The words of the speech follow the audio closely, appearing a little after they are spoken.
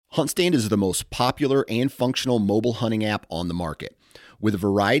HuntStand is the most popular and functional mobile hunting app on the market. With a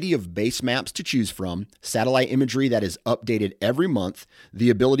variety of base maps to choose from, satellite imagery that is updated every month, the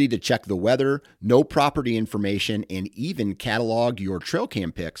ability to check the weather, know property information, and even catalog your trail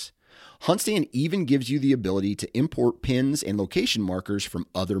cam pics, HuntStand even gives you the ability to import pins and location markers from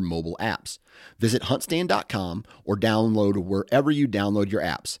other mobile apps. Visit huntstand.com or download wherever you download your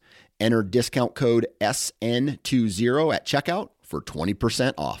apps. Enter discount code SN20 at checkout for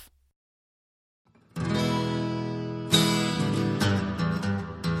 20% off.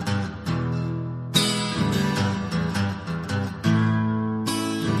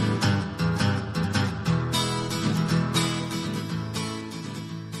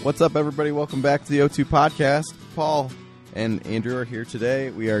 What's up, everybody? Welcome back to the O2 Podcast. Paul and Andrew are here today.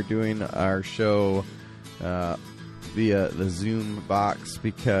 We are doing our show via the Zoom box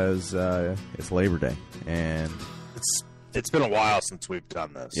because it's Labor Day, and it's been a while since we've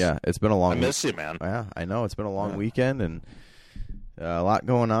done this. Yeah, it's been a long. I miss you, man. Yeah, I know it's been a long weekend and a lot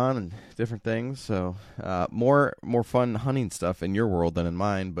going on and different things. So more fun hunting stuff in your world than in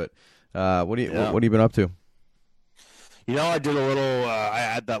mine. But what have you been up to? You know, I did a little. I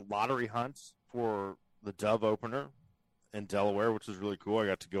had that lottery hunt for the dove opener in Delaware, which was really cool. I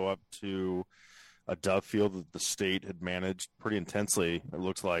got to go up to a dove field that the state had managed pretty intensely. It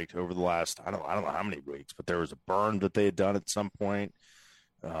looks like over the last I don't know how many weeks, but there was a burn that they had done at some point.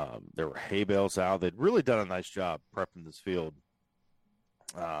 There were hay bales out. They'd really done a nice job prepping this field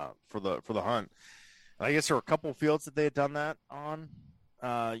for the hunt. And I guess there were a couple of fields that they had done that on.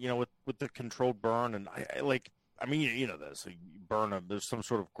 With the controlled burn, and I mean, you know this. So you burn them. There's some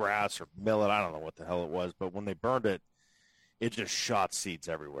sort of grass or millet. I don't know what the hell it was, but when they burned it, it just shot seeds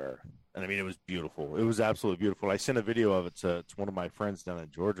everywhere. And I mean, it was beautiful. It was absolutely beautiful. I sent a video of it to one of my friends down in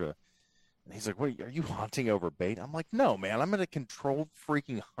Georgia, and he's like, "What? Are you hunting over bait?" I'm like, "No, man. I'm in a controlled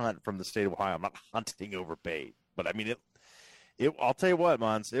freaking hunt from the state of Ohio. I'm not hunting over bait." But I mean, it. I'll tell you what,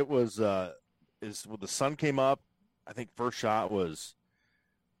 Mons. It was when the sun came up. I think first shot was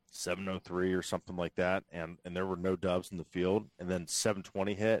 7:03 or something like that, and there were no doves in the field, and then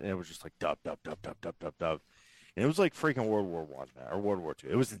 7:20 hit, and it was just like dove, dove, dove, dove, dove, dove, dove, and it was like freaking World War I or World War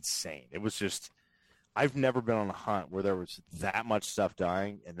II. It was insane. It was just, I've never been on a hunt where there was that much stuff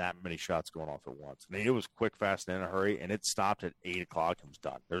dying and that many shots going off at once. I mean, it was quick, fast, and in a hurry, and it stopped at 8 o'clock and was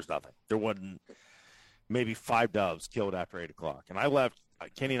done. There's nothing. There wasn't maybe 5 doves killed after 8 o'clock, and I left.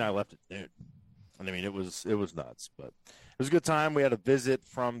 Kenny and I left at noon. And I mean, it was nuts, but it was a good time. We had a visit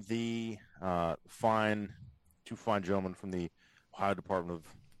from the two fine gentlemen from the Ohio Department of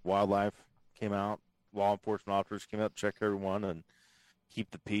Wildlife came out. Law enforcement officers came out to check everyone and keep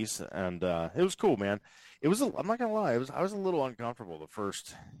the peace. And it was cool, man. I'm not gonna lie, I was a little uncomfortable the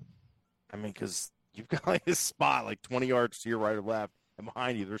first. I mean, because you've got like this spot like 20 yards to your right or left, and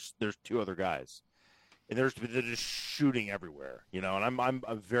behind you there's 2 other guys, and they're just shooting everywhere, you know. And I'm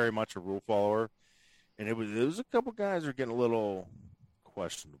very much a rule follower. And it was a couple guys are getting a little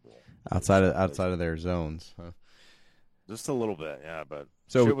questionable outside of their zones, huh? Just a little bit, yeah. But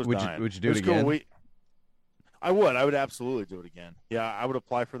so would you do it again? Cool. I would absolutely do it again. Yeah, I would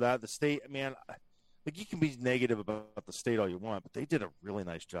apply for that. The state, man, like you can be negative about the state all you want, but they did a really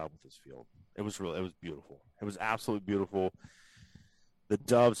nice job with this field. It was beautiful. It was absolutely beautiful. The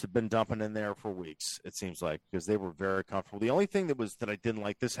doves have been dumping in there for weeks, it seems like, because they were very comfortable. The only thing that I didn't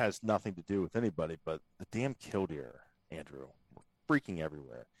like, this has nothing to do with anybody, but the damn killdeer, Andrew, were freaking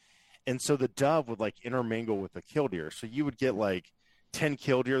everywhere. And so the dove would like intermingle with the killdeer. So you would get like 10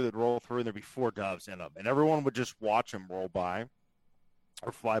 killdeer that roll through, and there'd be 4 doves in them. And everyone would just watch them roll by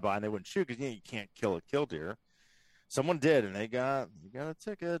or fly by, and they wouldn't shoot because you can't kill a killdeer. Someone did, and they got a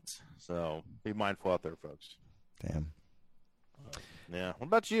ticket. So be mindful out there, folks. Damn. Yeah. What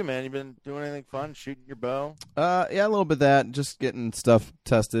about you, man? You been doing anything fun? Shooting your bow? Yeah, a little bit of that. Just getting stuff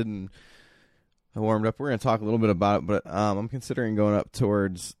tested and warmed up. We're going to talk a little bit about it, but I'm considering going up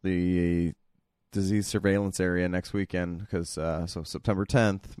towards the disease surveillance area next weekend because so September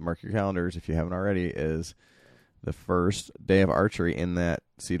 10th, mark your calendars if you haven't already, is the first day of archery in that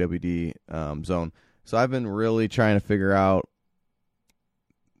CWD zone. So I've been really trying to figure out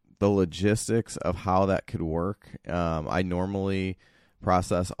the logistics of how that could work. I normally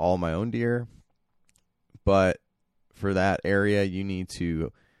process all my own deer, but for that area you need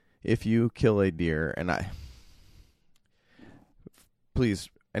to, if you kill a deer, and please,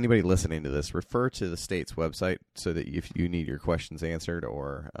 anybody listening to this, refer to the state's website so that if you need your questions answered,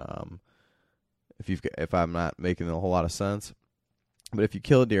 or if I'm not making a whole lot of sense, but if you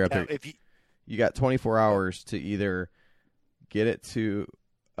kill a deer up there, you got 24 hours to either get it to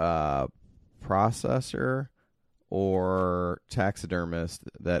processor or taxidermist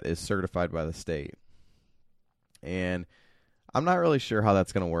that is certified by the state. And I'm not really sure how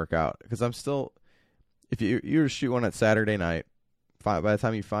that's going to work out, because I'm still, if you were to shoot one at Saturday night, by the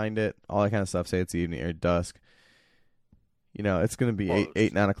time you find it, all that kind of stuff, say it's evening or dusk, it's going to be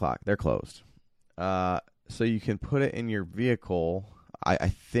 8, 9 o'clock. They're closed. So you can put it in your vehicle, I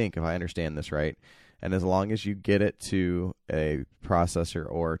think, if I understand this right, and as long as you get it to a processor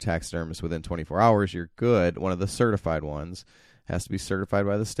or taxidermist within 24 hours, you're good. One of the certified ones has to be certified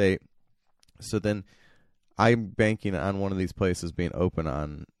by the state. So then I'm banking on one of these places being open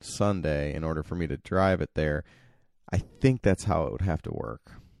on Sunday in order for me to drive it there. I think that's how it would have to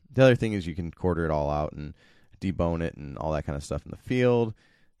work. The other thing is you can quarter it all out and debone it and all that kind of stuff in the field.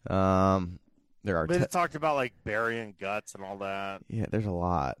 There are. They talked about like burying guts and all that. Yeah, there's a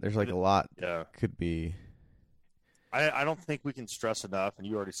lot. There's like a lot. Yeah, could be. I don't think we can stress enough, and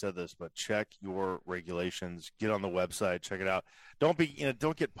you already said this, but check your regulations. Get on the website, check it out. Don't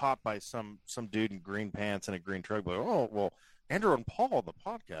get popped by some dude in green pants and a green truck. Like, oh well, Andrew and Paul on the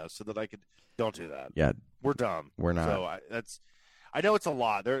podcast, so that I could. Don't do that. Yeah, we're dumb. We're not. So I know it's a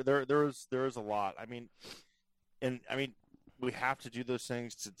lot. There is a lot. I mean, we have to do those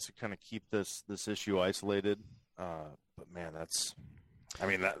things to kind of keep this issue isolated. But man,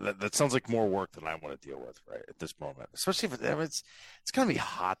 that sounds like more work than I want to deal with right at this moment. Especially if it's going to be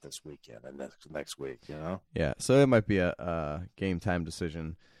hot this weekend and next week. Yeah, so it might be a game time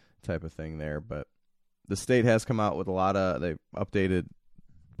decision type of thing there. But the state has come out with a lot of, they've updated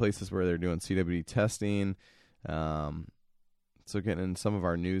places where they're doing CWD testing. So getting in some of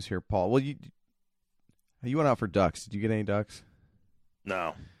our news here, Paul. Well, you went out for ducks. Did you get any ducks?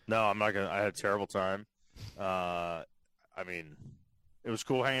 No, I'm not gonna. I had a terrible time. It was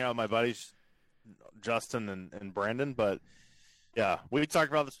cool hanging out with my buddies, Justin and Brandon. But yeah, we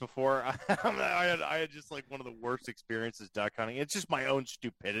talked about this before. I had just like one of the worst experiences duck hunting. It's just my own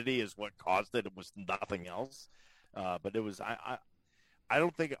stupidity is what caused it. It was nothing else. But it was I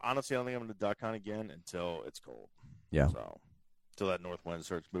don't think I'm going to duck hunt again until it's cold. Yeah. So until that north wind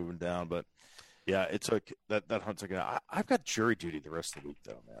starts moving down, but. Yeah, it took that hunt took. I've got jury duty the rest of the week,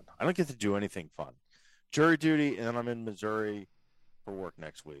 though, man. I don't get to do anything fun. Jury duty, and then I'm in Missouri for work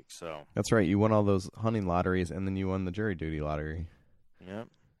next week. So that's right. You won all those hunting lotteries, and then you won the jury duty lottery. Yep.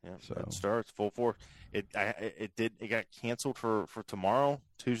 So it starts full force. It got canceled for tomorrow,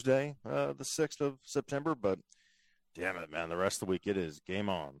 Tuesday, the 6th of September. But damn it, man, the rest of the week it is game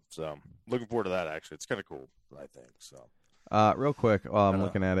on. So looking forward to that. Actually, it's kind of cool, I think. So. Real quick, while I'm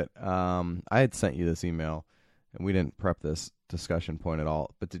looking at it, I had sent you this email, and we didn't prep this discussion point at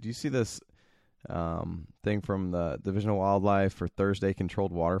all. But did you see this thing from the Division of Wildlife for Thursday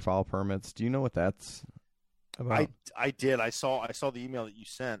controlled waterfowl permits? Do you know what that's about? I did. I saw the email that you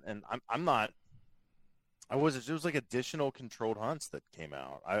sent, and I'm not. It was like additional controlled hunts that came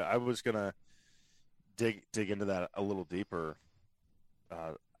out. I was gonna dig into that a little deeper.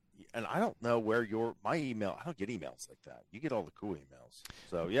 And I don't know where my email. I don't get emails like that. You get all the cool emails.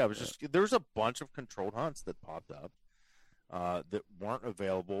 So yeah, it was just there was a bunch of controlled hunts that popped up that weren't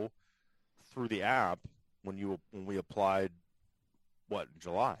available through the app when we applied. What, in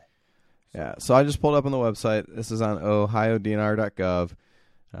July? Yeah. So I just pulled up on the website. This is on ohiodnr.gov,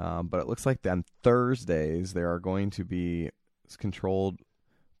 but it looks like on Thursdays there are going to be controlled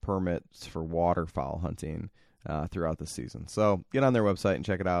permits for waterfowl hunting. Throughout the season. So get on their website and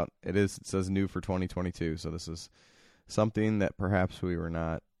check it out. It says new for 2022. So this is something that perhaps we were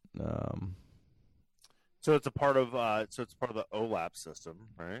not. So it's a part of the OLAP system,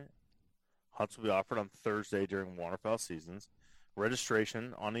 right? Hunts will be offered on Thursday during waterfowl seasons.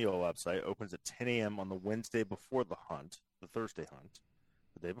 Registration on the OLAP site opens at 10 a.m. on the Wednesday before the hunt, the Thursday hunt,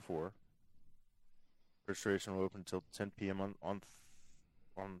 the day before. Registration will open until 10 p.m. on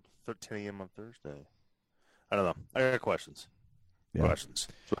 10 a.m. on Thursday. I don't know. I got questions. Yeah. Questions.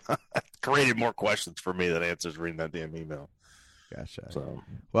 Created more questions for me than answers reading that damn email. Gotcha. So,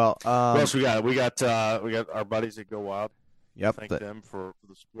 well, what else we got? We got our buddies at Go Wild. Yep. Thank them for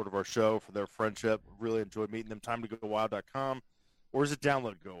the support of our show, for their friendship. Really enjoyed meeting them. Time to go wild.com. Or is it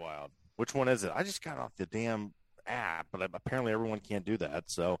download Go Wild? Which one is it? I just got off the damn app, but apparently everyone can't do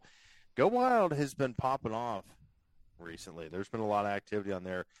that. So Go Wild has been popping off recently. There's been a lot of activity on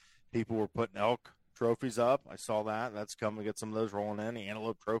there. People were putting elk trophies up. I saw that. That's coming to get some of those rolling in. The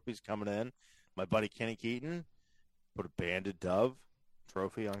antelope trophies coming in. My buddy Kenny Keaton put a banded dove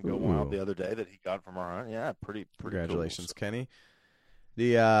trophy on Go Wild the other day that he got from our hunt. Yeah, pretty congratulations, cool. Kenny.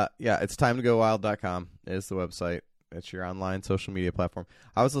 It's timetogowwild.com is the website. It's your online social media platform.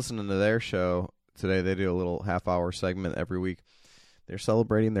 I was listening to their show today. They do a little half-hour segment every week. they're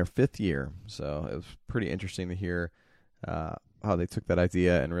celebrating their 5th year. So it was pretty interesting to hear how they took that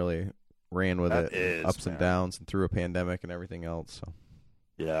idea and really ran with it, ups and downs, and through a pandemic and everything else. So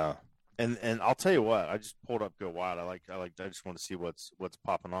yeah, and I'll tell you what, I just pulled up Go Wild. I just want to see what's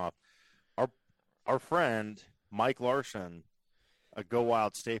popping off. Our friend Mike Larson, a Go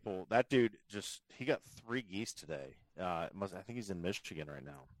Wild staple. That dude he got 3 geese today. I think he's in Michigan right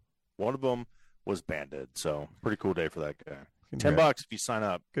now. One of them was banded, so pretty cool day for that guy. $10 if you sign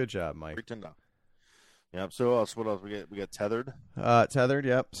up. Good job, Mike. $10. Yep. So what else we got? Tethered. Tethered.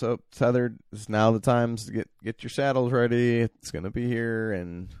 Yep. So Tethered is now the time to get your saddles ready. It's gonna be here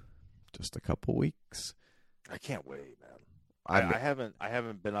in just a couple weeks. I can't wait, man. I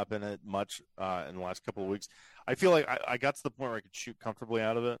haven't been up in it much in the last couple of weeks. I feel like I got to the point where I could shoot comfortably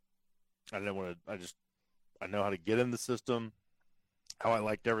out of it. I didn't want to. I know how to get in the system, how I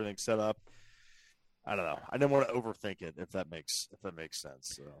liked everything set up. I don't know. I didn't want to overthink it, if that makes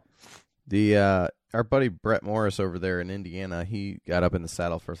sense. So. Our buddy Brett Morris over there in Indiana, he got up in the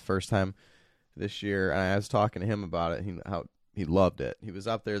saddle for the first time this year, and I was talking to him about it. How he loved it. He was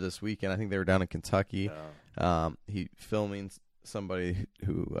up there this weekend. I think they were down in Kentucky. Yeah. He filming somebody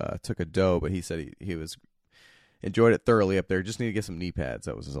who took a doe, but he said he enjoyed it thoroughly up there. Just need to get some knee pads.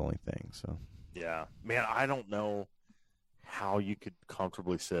 That was his only thing. So yeah, man, I don't know how you could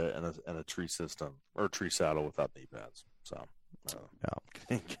comfortably sit in a tree system or a tree saddle without knee pads. So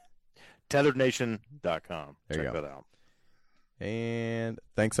yeah. tetherednation.com. Check that out. And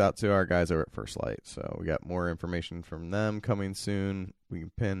thanks out to our guys over at First Light. So we got more information from them coming soon. We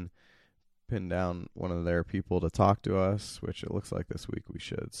can pin down one of their people to talk to us, which it looks like this week we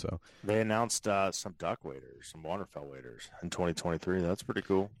should. So they announced some duck waders, some waterfowl waders in 2023. That's pretty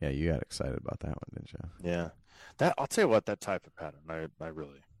cool. Yeah, you got excited about that one, didn't you? Yeah. I'll tell you what, that type of pattern, I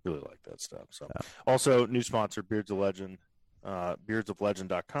really, really like that stuff. So Also, new sponsor, Beards of Legend.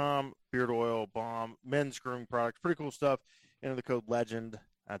 beardsoflegend.com, beard oil, balm, men's grooming products, pretty cool stuff. Enter the code LEGEND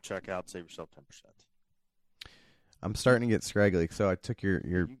at checkout, save yourself 10%. I'm starting to get scraggly, so I took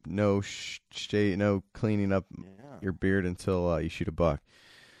your no cleaning up your beard until you shoot a buck.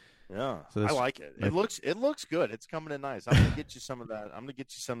 Yeah, so I like it. It looks good. It's coming in nice. I'm gonna get you some of that. I'm gonna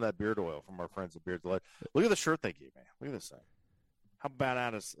get you some of that beard oil from our friends at Beards of Legend. Look at the shirt they gave me. Look at this thing. How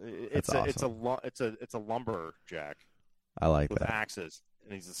badass! It's a lumberjack. I like with that. Axes,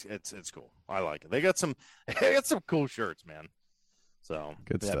 and it's cool. I like it. They got some cool shirts, man. So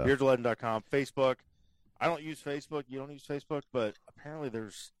good stuff. beardsoflegend.com, Facebook. I don't use Facebook. You don't use Facebook, but apparently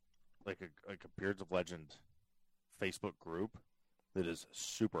there's like a Beards of Legend Facebook group that is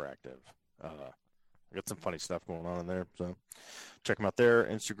super active. I got some funny stuff going on in there, so check them out there.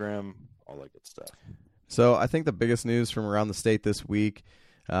 Instagram, all that good stuff. So I think the biggest news from around the state this week.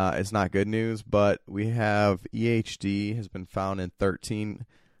 It's not good news, but we have EHD has been found in 13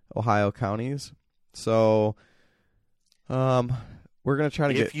 Ohio counties. So we're going to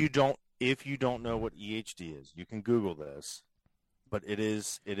try to If you don't know what EHD is, you can Google this. But it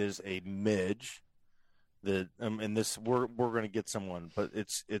is a midge that and this we're going to get someone, but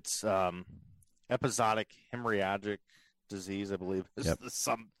it's episodic hemorrhagic disease, I believe is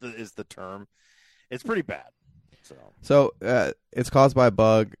the term. It's pretty bad. So it's caused by a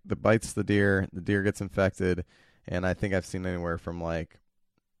bug that bites the deer. The deer gets infected, and I think I've seen anywhere from like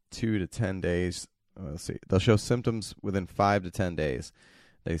 2 to 10 days. Let's see. They'll show symptoms within 5 to 10 days.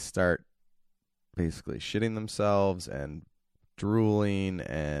 They start basically shitting themselves and drooling,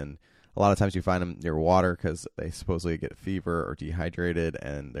 and a lot of times you find them near water because they supposedly get fever or dehydrated,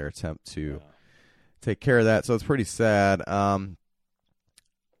 and their attempt to take care of that. So it's pretty sad.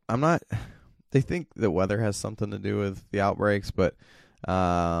 They think the weather has something to do with the outbreaks, but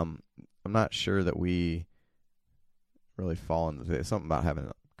I'm not sure that we really fall into it. Something about having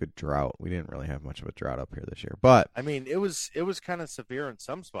a good drought. We didn't really have much of a drought up here this year, but I mean, it was kind of severe in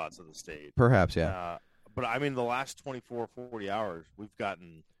some spots of the state. Perhaps, yeah. But I mean, the last 24, 40 hours, we've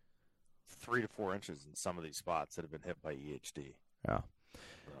gotten 3 to 4 inches in some of these spots that have been hit by EHD. Yeah.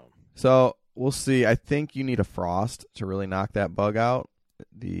 So we'll see. I think you need a frost to really knock that bug out.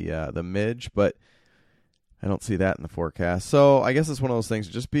 The midge, but I don't see that in the forecast. So I guess it's one of those things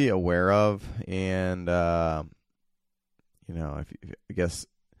to just be aware of, and I guess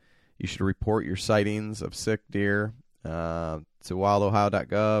you should report your sightings of sick deer to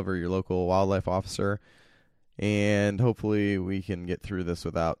wildohio.gov or your local wildlife officer, and hopefully we can get through this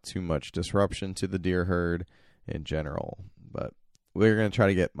without too much disruption to the deer herd in general. But we're going to try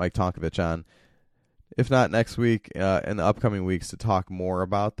to get Mike Tonkovich on, if not next week, in the upcoming weeks, to talk more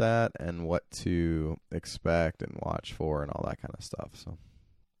about that and what to expect and watch for and all that kind of stuff. So,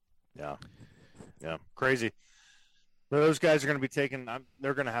 yeah, crazy. Those guys are going to be taking.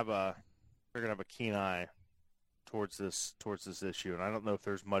 They're going to have a keen eye towards this issue, and I don't know if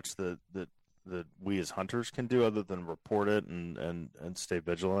there's much that we as hunters can do other than report it and stay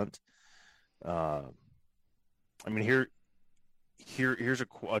vigilant. I mean, here's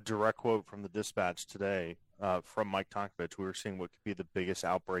a direct quote from the Dispatch today from Mike Tonkovich. We were seeing what could be the biggest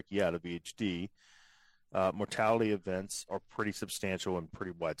outbreak yet of EHD. Mortality events are pretty substantial and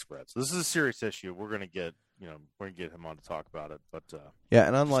pretty widespread. So this is a serious issue. We're going to get him on to talk about it. But yeah,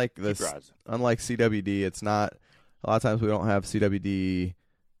 and unlike CWD, it's not. A lot of times we don't have CWD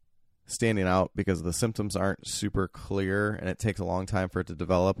standing out because the symptoms aren't super clear, and it takes a long time for it to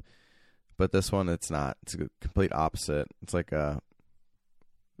develop. But this one, it's not. It's a complete opposite. It's like a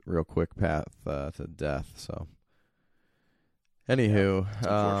real quick path to death. So, anywho,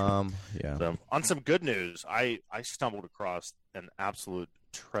 yeah. So, on some good news, I stumbled across an absolute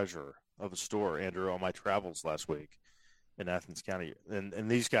treasure of a store, Andrew, on my travels last week in Athens County. And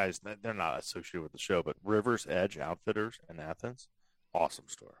these guys, they're not associated with the show, but River's Edge Outfitters in Athens, awesome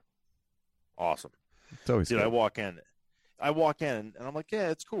store. Awesome. It's always Dude, good. I walk in and I'm like, yeah,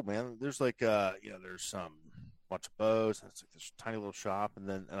 it's cool, man. There's like, there's some bunch of bows, and it's like this tiny little shop,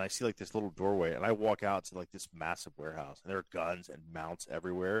 and I see like this little doorway, and I walk out to like this massive warehouse, and there are guns and mounts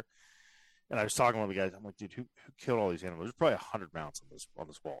everywhere. And I was talking to one of the guys. I'm like, dude, who killed all these animals? There's probably 100 mounts on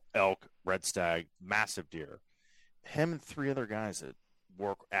this wall. Elk, red stag, massive deer. Him and 3 other guys that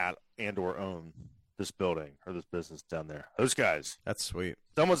work at and/or own this building or this business down there. Those guys. That's sweet.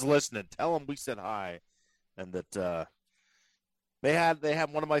 Someone's listening. Tell them we said hi, and that they had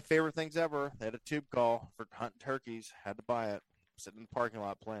one of my favorite things ever. They had a tube call for hunting turkeys. Had to buy it. Sitting in the parking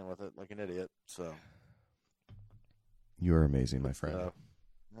lot playing with it like an idiot. So You are amazing, my friend.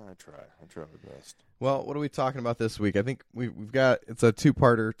 I try my best. Well, what are we talking about this week? I think we've got, it's a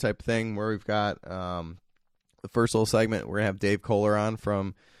two-parter type thing where we've got the first little segment. We're going to have Dave Kohler on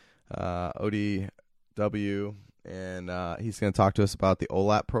from ODW, and he's going to talk to us about the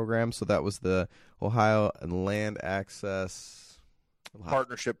OLAP program. So that was the Ohio Land Access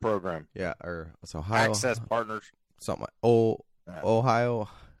Partnership Program. Yeah, or it's Ohio Access Partners. Something like Ohio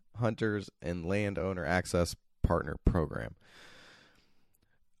Hunters and Landowner Access Partner Program.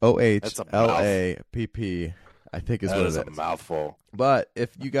 OHLAPP, I think is what it is. That is a mouthful. But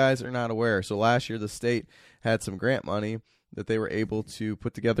if you guys are not aware, so last year the state had some grant money that they were able to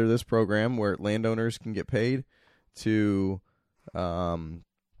put together this program where landowners can get paid to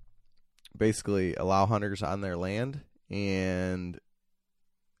basically allow hunters on their land. And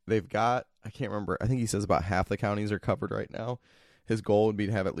they've got, I can't remember, I think he says about half the counties are covered right now. His goal would be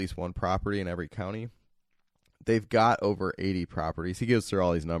to have at least one property in every county. They've got over 80 properties. He goes through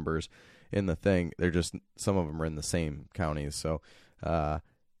all these numbers in the thing. They're just, some of them are in the same counties. So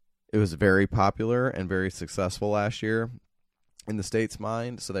it was very popular and very successful last year in the state's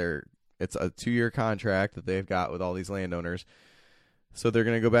mind. So it's a 2-year contract that they've got with all these landowners. So they're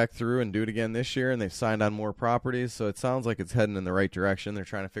going to go back through and do it again this year, and they've signed on more properties. So it sounds like it's heading in the right direction. They're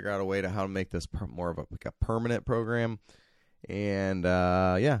trying to figure out a way to how to make this more of a permanent program. And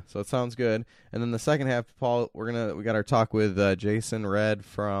so it sounds good. And then the second half, Paul, we got our talk with Jason Red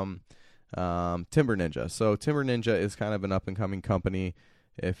from Timber Ninja. So Timber Ninja is kind of an up and coming company.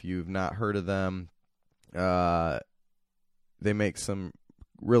 If you've not heard of them, they make some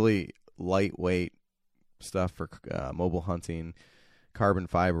really lightweight stuff for mobile hunting, carbon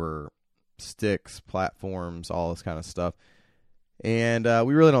fiber sticks, platforms, all this kind of stuff. And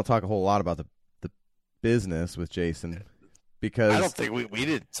we really don't talk a whole lot about the business with Jason. Because I don't think we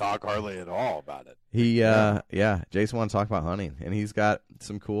didn't talk hardly at all about it. Jason wanted to talk about hunting, and he's got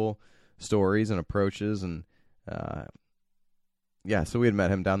some cool stories and approaches, and so we had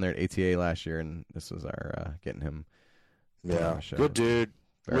met him down there at ATA last year, and this was our getting him. Show. Good dude.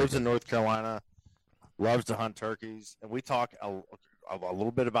 Lives in North Carolina, loves to hunt turkeys, and we talk a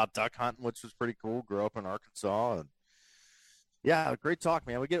little bit about duck hunting, which was pretty cool. Grew up in Arkansas, and great talk,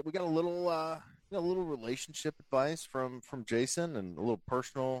 man. We got a little. A little relationship advice from Jason, and a little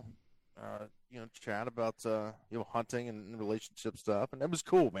personal, chat about hunting and relationship stuff, and it was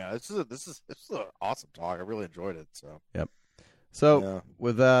cool, man. This is an awesome talk. I really enjoyed it. So yep. So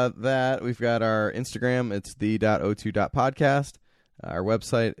with that, we've got our Instagram. It's the.o2.podcast. Our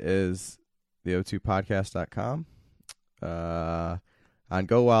website is the02podcast.com. On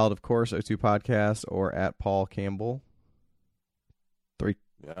Go Wild, of course, O2 Podcast, or at Paul Campbell.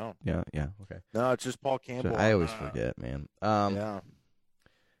 Yeah. Okay. No, it's just Paul Campbell. I always forget, man. But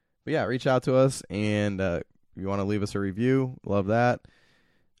reach out to us, and if you want to leave us a review, love that.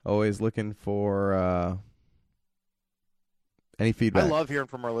 Always looking for any feedback. I love hearing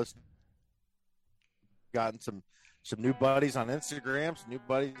from our listeners. Gotten some some new buddies on Instagram, some new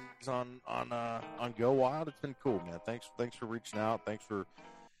buddies on Go Wild. It's been cool, man. Thanks for reaching out. Thanks for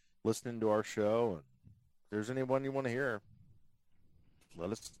listening to our show. And if there's anyone you want to hear,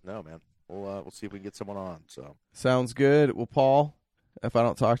 let us know, man. We'll see if we can get someone on. So sounds good. Well, Paul, if I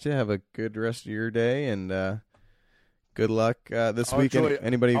don't talk to you, have a good rest of your day, and good luck this weekend.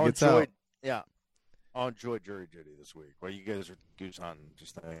 Anybody who gets out. Yeah. I'll enjoy jury duty this week. While you guys are goose hunting,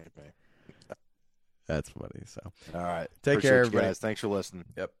 just thank me. That's funny. So, all right. Take care, everybody. Guys. Thanks for listening.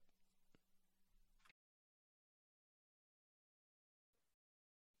 Yep.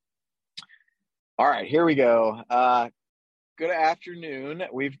 All right, here we go. Good afternoon.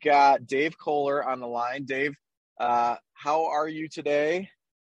 We've got Dave Kohler on the line. Dave, how are you today?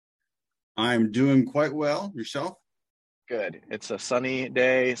 I'm doing quite well. Yourself? Good. It's a sunny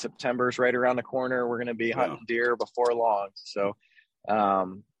day. September's right around the corner. We're going to be hunting deer before long. So,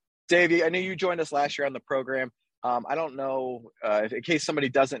 Dave, I know you joined us last year on the program. I don't know, in case somebody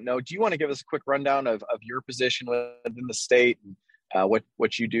doesn't know, do you want to give us a quick rundown of your position within the state and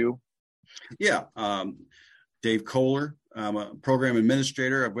what you do? Yeah. Dave Kohler. I'm a program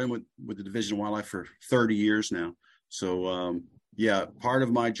administrator. I've been with the Division of Wildlife for 30 years now. So, part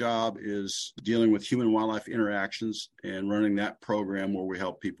of my job is dealing with human wildlife interactions and running that program where we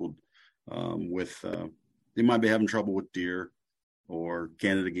help people with they might be having trouble with deer or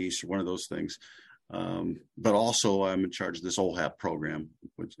Canada geese or one of those things. But also I'm in charge of this OHAP program,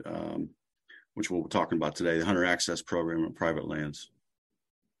 which we'll be talking about today, the Hunter Access Program on private lands.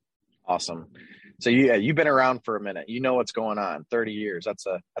 Awesome. So you've been around for a minute. You know what's going on. 30 years. That's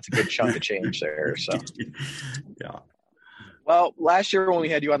a good chunk of change there. So yeah. Well, last year when we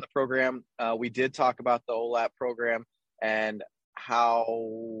had you on the program, we did talk about the OLAP program and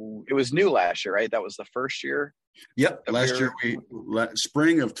how it was new last year, right? That was the first year. Yep. Last year,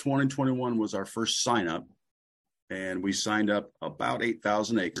 spring of 2021 was our first sign up, and we signed up about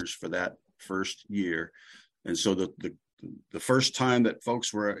 8,000 acres for that first year. And so the first time that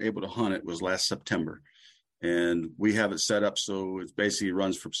folks were able to hunt it was last September, and we have it set up so it basically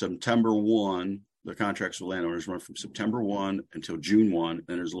runs from September 1. The contracts with landowners run from September 1 until June 1,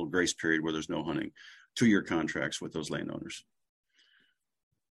 and there's a little grace period where there's no hunting. 2-year contracts with those landowners.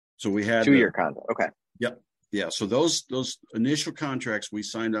 So we had 2-year contract. Okay. Yep. Yeah. So those initial contracts, we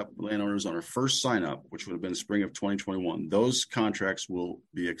signed up landowners on our first sign up, which would have been spring of 2021. Those contracts will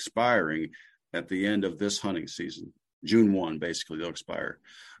be expiring at the end of this hunting season. June 1, basically, they'll expire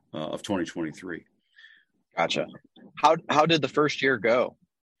of 2023. Gotcha. How did the first year go?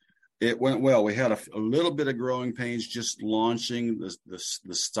 It went well. We had a little bit of growing pains just launching the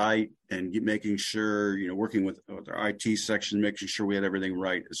site and making sure, working with our IT section, making sure we had everything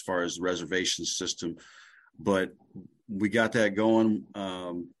right as far as the reservation system. But we got that going.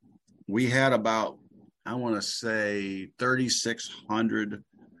 We had about, I want to say, 3,600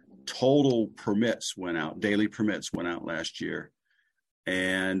 total permits went out, daily permits went out last year.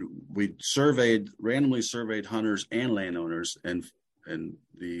 And we randomly surveyed hunters and landowners, and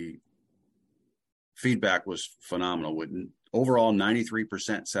the feedback was phenomenal with overall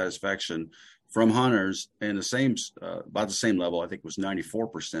 93% satisfaction from hunters, and about the same level, I think, was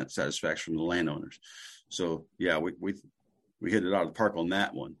 94% satisfaction from the landowners. So yeah, we hit it out of the park on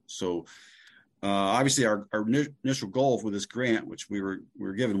that one. So obviously our initial goal with this grant, which we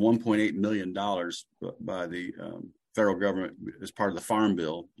were given $1.8 million by the federal government as part of the Farm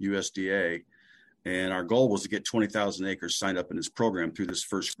Bill, USDA. And our goal was to get 20,000 acres signed up in this program through this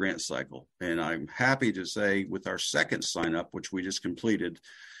first grant cycle. And I'm happy to say with our second sign up, which we just completed,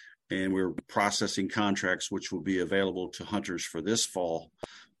 and we're processing contracts, which will be available to hunters for this fall,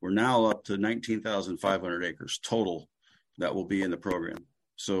 we're now up to 19,500 acres total that will be in the program.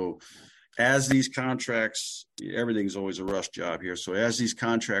 So as these contracts, everything's always a rush job here. So as these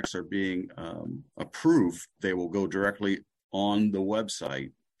contracts are being approved, they will go directly on the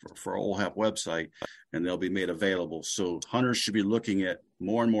website for OHAP website, and they'll be made available. So hunters should be looking at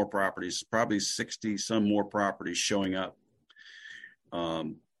more and more properties, probably 60 some more properties showing up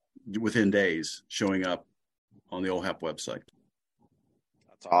within days, showing up on the OHAP website.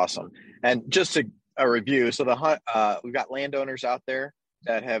 That's awesome. And just a review. So we've got landowners out there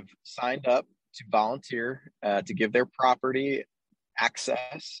that have signed up to volunteer to give their property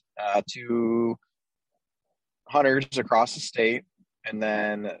access to hunters across the state. And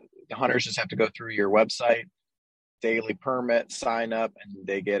then the hunters just have to go through your website, daily permit, sign up, and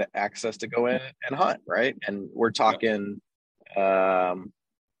they get access to go in and hunt, right? And we're talking,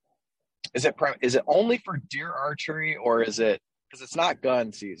 is it only for deer archery, or is it, because it's not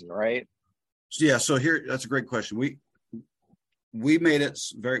gun season, right? Yeah. So here, that's a great question. we made it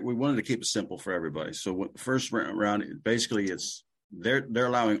we wanted to keep it simple for everybody. So first round, basically they're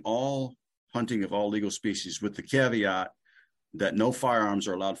allowing all hunting of all legal species with the caveat that no firearms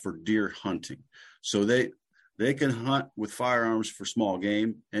are allowed for deer hunting. So they can hunt with firearms for small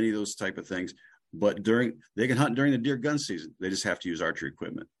game, any of those type of things, but they can hunt during the deer gun season. They just have to use archery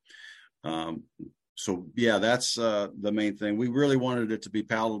equipment. So yeah, that's the main thing. We really wanted it to be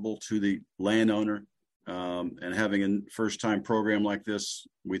palatable to the landowner, and having a first-time program like this,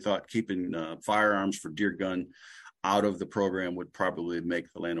 we thought keeping firearms for deer gun out of the program would probably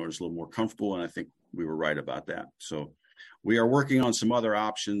make the landowners a little more comfortable, and I think we were right about that. So we are working on some other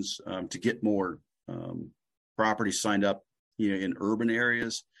options to get more properties signed up, in urban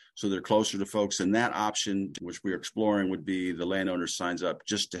areas, so they're closer to folks. And that option, which we're exploring, would be the landowner signs up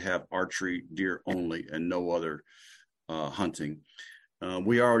just to have archery deer only and no other hunting.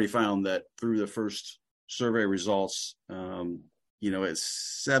 We already found that through the first survey results,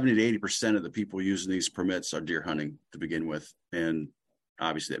 it's 70 to 80% of the people using these permits are deer hunting to begin with. And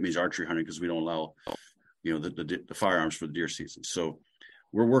obviously that means archery hunting, because we don't allow, the firearms for the deer season. So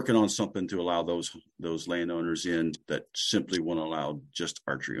we're working on something to allow those landowners in that simply won't allow just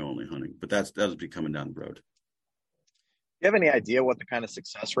archery only hunting. But that'll be coming down the road. Do you have any idea what the kind of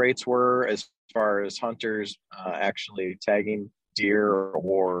success rates were as far as hunters actually tagging deer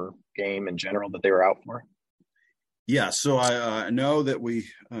or game in general that they were out for? Yeah, so I know that we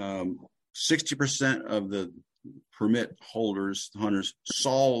 60% of the permit holders, hunters,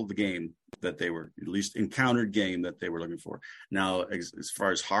 saw the game that they were, at least encountered game that they were looking for. Now, as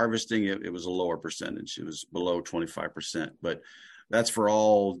far as harvesting, it was a lower percentage. It was below 25%, but that's for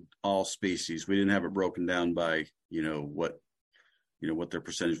all species. We didn't have it broken down by, what their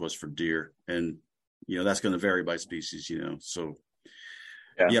percentage was for deer. And, that's going to vary by species, so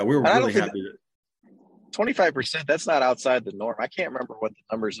yeah, we were really happy that 25%, that's not outside the norm. I can't remember what the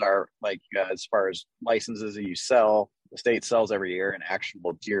numbers are like as far as licenses that you sell, the state sells every year, and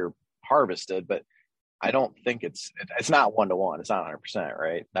actual deer harvested, but I don't think it's not 1-to-1. It's not 100%,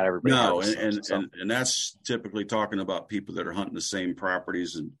 right? Not everybody. No, and that's typically talking about people that are hunting the same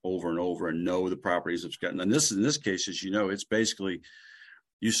properties and over and know the properties it's gotten. And in this case, as you know, it's basically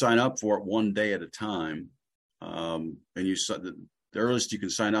you sign up for it one day at a time, and the earliest you can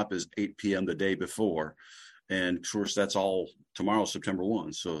sign up is 8 p.m. the day before. And of course, that's all tomorrow, September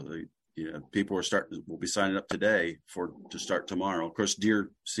 1. So, people will be signing up today to start tomorrow. Of course, deer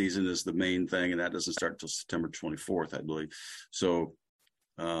season is the main thing, and that doesn't start until September 24th, I believe. So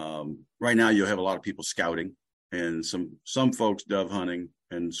right now you'll have a lot of people scouting and some folks dove hunting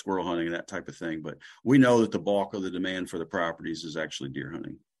and squirrel hunting and that type of thing. But we know that the bulk of the demand for the properties is actually deer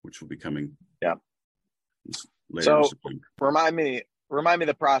hunting, which will be coming. Yeah. Later in September. Remind me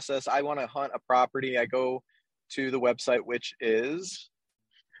the process. I want to hunt a property. I go to the website, which is?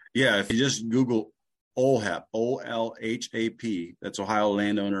 Yeah, if you just Google OLHAP, OLHAP, that's Ohio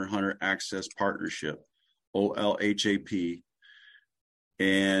Landowner Hunter Access Partnership, OLHAP.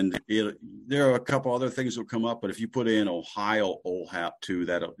 And there are a couple other things that will come up, but if you put in Ohio OLHAP too,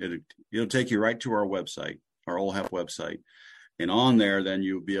 it'll take you right to our website, our OLHAP website. And on there, then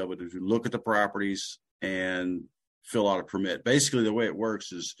you'll be able to look at the properties and fill out a permit. Basically, the way it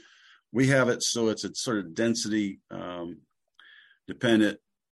works is we have it so it's a sort of density dependent.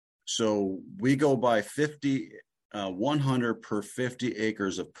 So we go by 100 per 50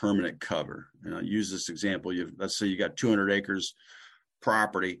 acres of permanent cover. And I'll use this example. Let's say you got 200 acres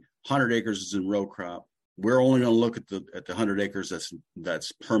property, 100 acres is in row crop. We're only going to look at the 100 acres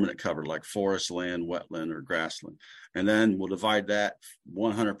that's permanent cover, like forest land, wetland, or grassland. And then we'll divide that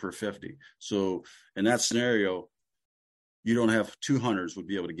 100 per 50. So in that scenario, you don't have 2 hunters would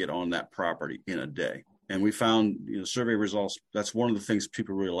be able to get on that property in a day. And we found, survey results, that's one of the things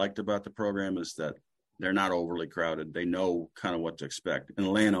people really liked about the program is that they're not overly crowded. They know kind of what to expect, and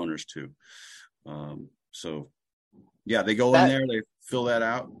the landowners too. So yeah, they go in there, they fill that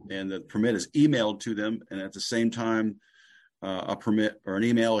out, and the permit is emailed to them. And at the same time, a permit or an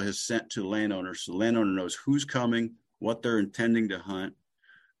email is sent to the landowner. So the landowner knows who's coming, what they're intending to hunt.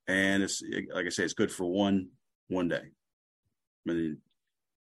 And it's, like I say, it's good for one day.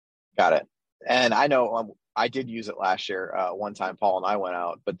 Got it. And I know I did use it last year. One time Paul and I went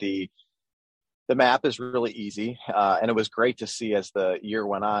out, but the map is really easy. And it was great to see as the year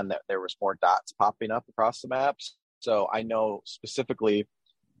went on that there was more dots popping up across the maps. So I know specifically,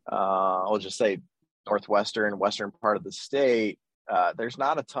 I'll just say western part of the state, there's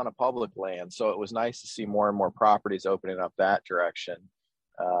not a ton of public land. So it was nice to see more and more properties opening up that direction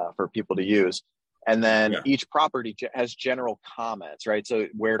for people to use. And then each property has general comments, right? So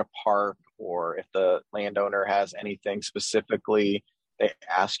where to park or if the landowner has anything specifically they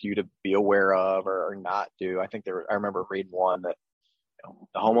ask you to be aware of or not do. I remember reading one that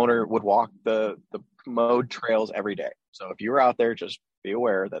the homeowner would walk the mowed trails every day. So if you were out there, just be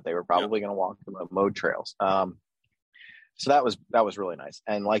aware that they were probably going to walk the mowed trails. So that was really nice.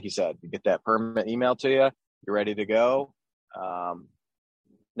 And like you said, you get that permit email to you, you're ready to go.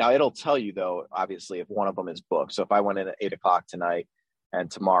 Now it'll tell you though, obviously, if one of them is booked. So if I went in at 8:00 tonight and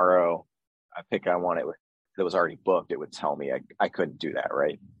tomorrow I pick on one that was already booked, it would tell me I couldn't do that,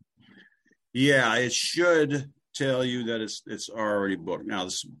 right? Yeah, it should tell you that it's already booked. Now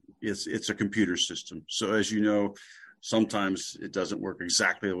it's a computer system. So as you know, sometimes it doesn't work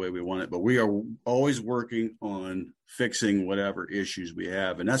exactly the way we want it, but we are always working on fixing whatever issues we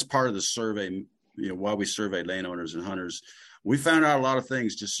have. And that's part of the survey, while we surveyed landowners and hunters. We found out a lot of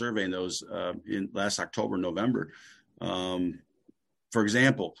things just surveying those in last October, November. For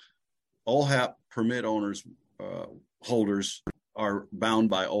example, OHAP permit owners, holders are bound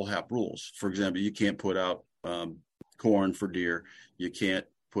by OHAP rules. For example, you can't put out corn for deer. You can't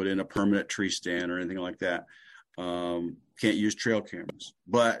put in a permanent tree stand or anything like that. Can't use trail cameras.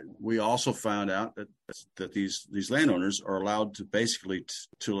 But we also found out that these landowners are allowed to basically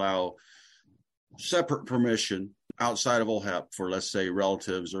to allow separate permission outside of OHAP for, let's say,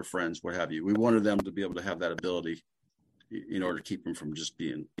 relatives or friends, what have you. We wanted them to be able to have that ability in order to keep them from just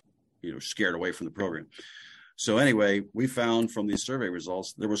being, scared away from the program. So anyway, we found from these survey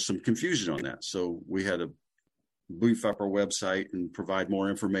results, there was some confusion on that. So we had to beef up our website and provide more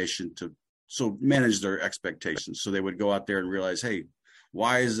information to manage their expectations. So they would go out there and realize, hey,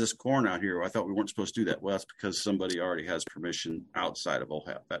 why is this corn out here? I thought we weren't supposed to do that. Well, that's because somebody already has permission outside of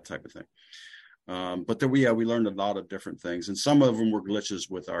OHAP, that type of thing. But then we learned a lot of different things, and some of them were glitches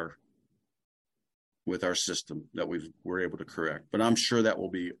with our system that we're able to correct. But I'm sure that will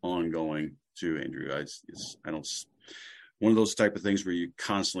be ongoing too, Andrew. It's one of those type of things where you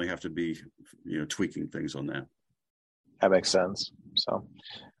constantly have to be, tweaking things on that. That makes sense. So,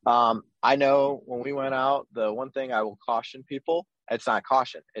 I know when we went out, the one thing I will caution people, it's not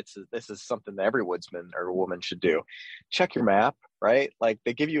caution. This is something that every woodsman or woman should do. Check your map, right? Like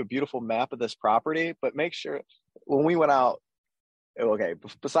they give you a beautiful map of this property, but make sure when we went out, okay,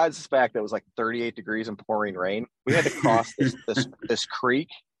 besides the fact that it was like 38 degrees and pouring rain, we had to cross this creek,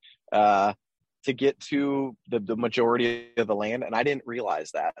 to get to the majority of the land. And I didn't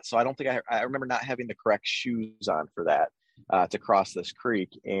realize that. So I don't think I remember not having the correct shoes on for that, to cross this creek.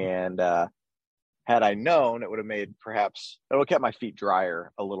 And, had I known, it would have kept my feet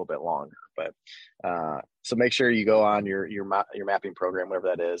drier a little bit longer. But, so make sure you go on your mapping program,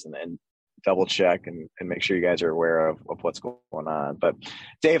 whatever that is, and double check and make sure you guys are aware of what's going on. But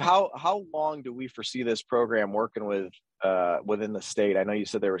Dave, how long do we foresee this program working within the state? I know you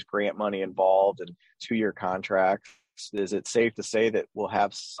said there was grant money involved and 2-year contracts. Is it safe to say that we'll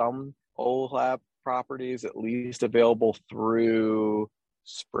have some OHAP properties at least available through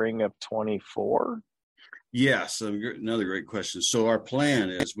spring of 24? Yes, another great question. So our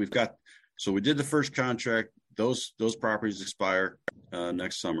plan is we did the first contract. Those properties expire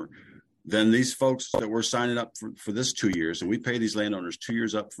next summer. Then these folks that we're signing up for this 2 years, and we pay these landowners 2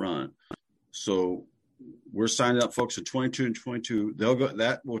 years up front. So we're signing up folks in 22 and 22.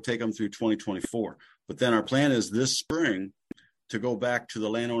 That will take them through 2024. But then our plan is this spring to go back to the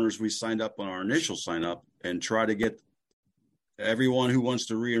landowners we signed up on our initial sign up and try to get everyone who wants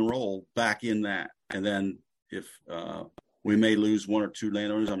to re-enroll back in that. And then if we may lose 1 or 2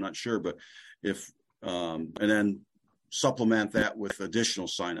 landowners, I'm not sure, but and then supplement that with additional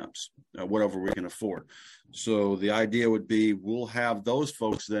signups, whatever we can afford. So the idea would be we'll have those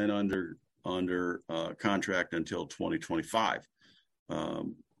folks then under contract until 2025.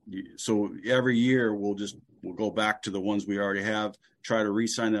 So every year we'll go back to the ones we already have, try to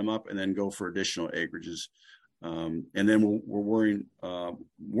re-sign them up, and then go for additional acreages. And then we're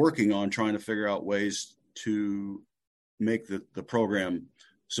working on trying to figure out ways to make the program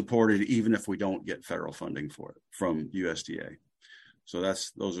supported, even if we don't get federal funding for it from USDA. So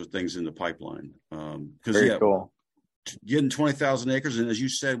those are things in the pipeline. Very cool. Getting 20,000 acres, and as you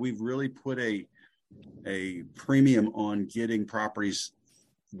said, we've really put a premium on getting properties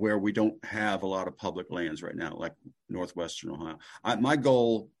where we don't have a lot of public lands right now, like northwestern Ohio. My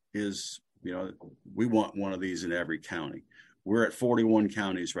goal is, we want one of these in every county. We're at 41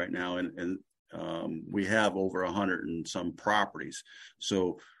 counties right now, and we have over 100 and some properties.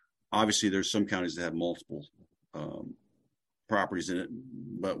 So obviously there's some counties that have multiple properties in it,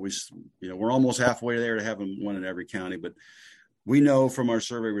 but we're almost halfway there to having one in every county. But we know from our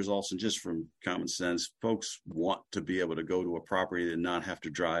survey results and just from common sense, folks want to be able to go to a property and not have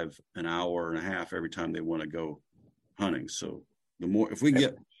to drive an hour and a half every time they want to go hunting. So the more, if we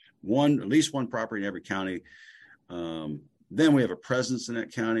get at least one property in every county, then we have a presence in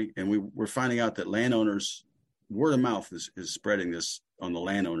that county, and we're finding out that landowners, word of mouth is spreading this on the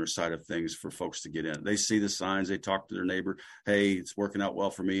landowner side of things for folks to get in. They see the signs, they talk to their neighbor, hey, it's working out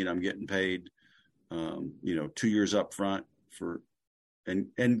well for me and I'm getting paid, 2 years up front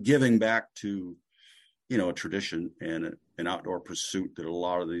and giving back to, a tradition and an outdoor pursuit that a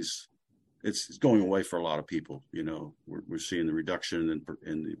lot of these, it's going away for a lot of people. We're seeing the reduction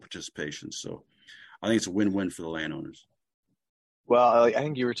in the participation. So I think it's a win-win for the landowners. Well, I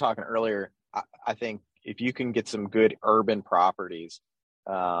think you were talking earlier. I think if you can get some good urban properties,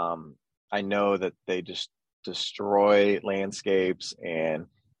 I know that they just destroy landscapes, and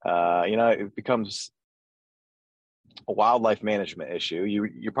it becomes a wildlife management issue.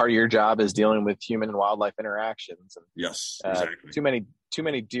 You're part of your job is dealing with human and wildlife interactions. And, yes, exactly. Too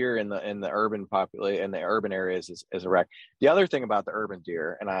many deer in the urban in the urban areas is a wreck. The other thing about the urban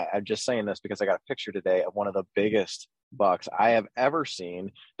deer, and I'm just saying this because I got a picture today of one of the biggest bucks I have ever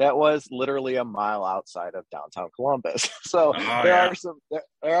seen that was literally a mile outside of downtown Columbus. So there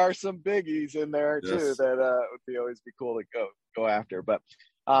are some biggies in there too that would always be cool to go after. But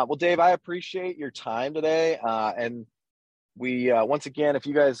well, Dave, I appreciate your time today. And we once again, if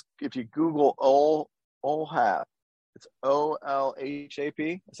you Google OLHAP, it's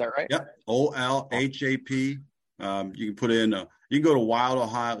OLHAP. Is that right? Yep, OLHAP. You can put in. You can go to Wild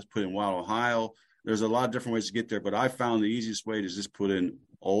Ohio. Let's put in Wild Ohio. There's a lot of different ways to get there, but I found the easiest way to just put in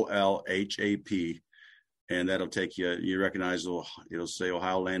OLHAP, and that'll take you. You recognize it'll say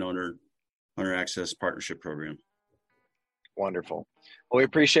Ohio Landowner Hunter Access Partnership Program. Wonderful. Well, we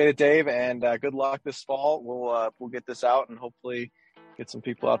appreciate it, Dave, and good luck this fall. We'll get this out and hopefully get some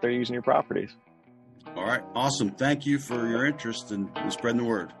people out there using your properties. All right, awesome. Thank you for your interest in spreading the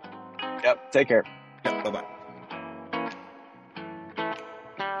word. Yep. Take care. Yep. Bye-bye.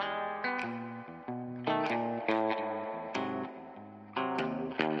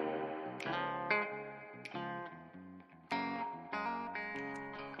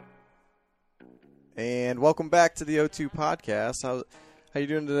 And welcome back to the O2 podcast. How you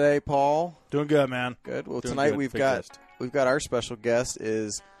doing today, Paul? Doing good, man. Good. Well, Doing tonight good. we've got our special guest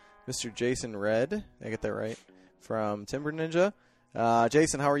is Mr. Jason Redd. Did I get that right? From Timber Ninja.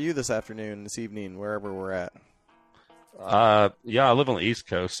 Jason, how are you this evening, wherever we're at? Yeah, I live on the East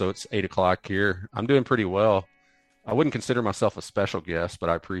Coast, so it's 8:00 here. I'm doing pretty well. I wouldn't consider myself a special guest, but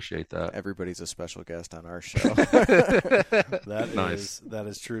I appreciate that. Everybody's a special guest on our show. That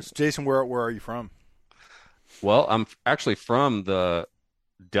is true. So Jason, where are you from? Well, I'm actually from the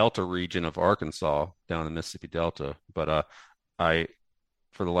Delta region of Arkansas, down in the Mississippi Delta. But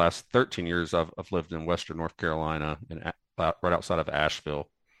for the last 13 years, I've lived in Western North Carolina, right outside of Asheville.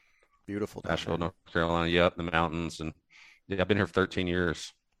 Beautiful. Asheville, North Carolina. Yep, the mountains, and I've been here for 13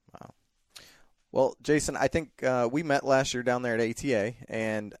 years. Wow. Well, Jason, I think we met last year down there at ATA,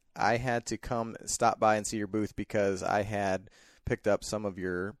 and I had to stop by and see your booth because I had picked up some of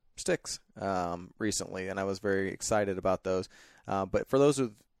your sticks recently, and I was very excited about those. But for those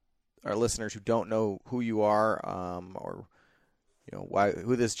of our listeners who don't know who you are, or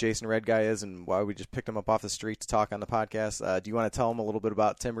who this Jason Redd guy is, and why we just picked him up off the street to talk on the podcast, do you want to tell them a little bit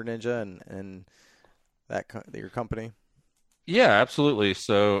about Timber Ninja and your company? Yeah, absolutely.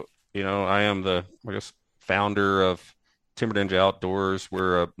 So, I am the founder of Timber Ninja Outdoors.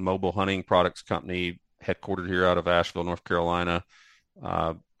 We're a mobile hunting products company headquartered here out of Asheville, North Carolina.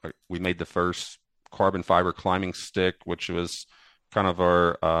 We made the first carbon fiber climbing stick, which was kind of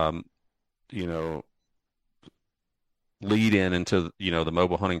our, lead into, the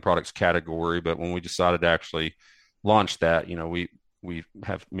mobile hunting products category. But when we decided to actually launch that, we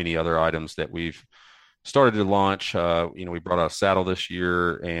have many other items that we've started to launch. We brought out a saddle this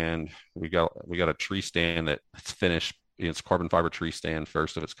year, and we got a tree stand that's finished. It's carbon fiber tree stand,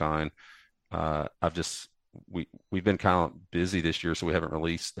 first of its kind. We've been kind of busy this year, so we haven't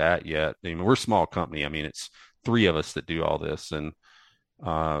released that yet. I mean, we're a small company. I mean, it's 3 of us that do all this, and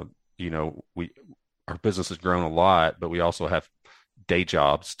our business has grown a lot, but we also have day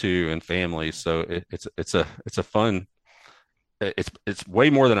jobs too and families. So it's a fun. It's way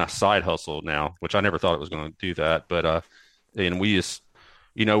more than a side hustle now, which I never thought it was going to do that. But and we just,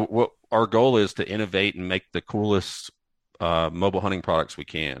 what our goal is to innovate and make the coolest mobile hunting products we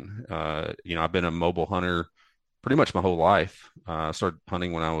can. I've been a mobile hunter pretty much my whole life. I started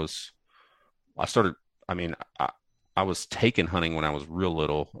hunting when I was taken hunting when I was real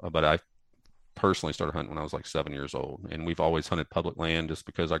little, but personally started hunting when I was like 7 years old, and we've always hunted public land just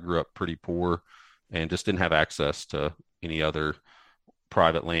because I grew up pretty poor and just didn't have access to any other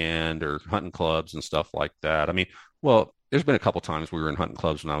private land or hunting clubs and stuff like that. I mean, well, there's been a couple times we were in hunting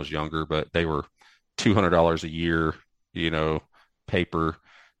clubs when I was younger, but they were $200 a year, paper,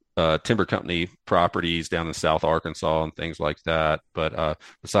 timber company properties down in South Arkansas and things like that. But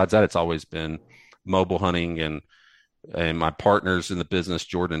besides that, it's always been mobile hunting, and my partners in the business,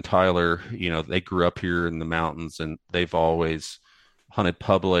 Jordan and Tyler, they grew up here in the mountains, and they've always hunted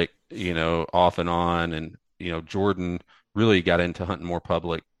public, off and on. And, Jordan really got into hunting more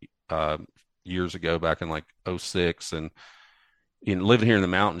public years ago, back in like 06. And living here in the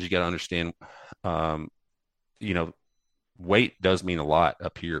mountains, you got to understand, weight does mean a lot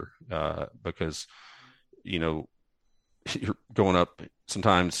up here, because, you're going up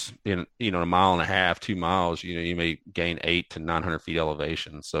sometimes in, a mile and a half, 2 miles, you may gain 800 to 900 feet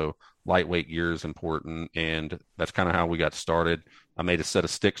elevation. So lightweight gear is important. And that's kind of how we got started. I made a set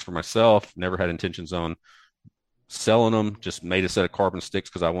of sticks for myself, never had intentions on selling them, just made a set of carbon sticks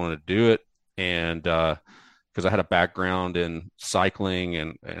because I wanted to do it. And, because I had a background in cycling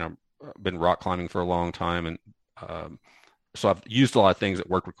and I've been rock climbing for a long time. And, so I've used a lot of things that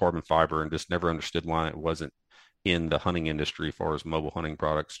work with carbon fiber and just never understood why it wasn't in the hunting industry as far as mobile hunting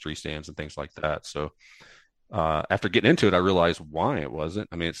products, tree stands, and things like that. So after getting into it, I realized why it wasn't.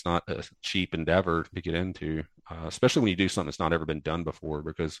 I mean, it's not a cheap endeavor to get into, especially when you do something that's not ever been done before,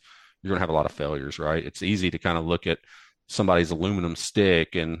 because you're going to have a lot of failures, right? It's easy to kind of look at somebody's aluminum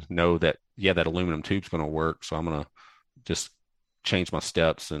stick and know that, yeah, that aluminum tube's going to work. So I'm going to just change my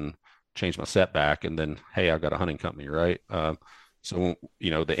steps and change my setback, and then, hey, I've got a hunting company, right? So,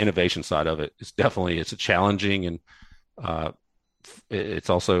 the innovation side of it is definitely, it's a challenging, and it's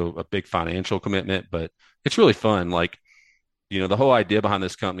also a big financial commitment, but it's really fun. Like, the whole idea behind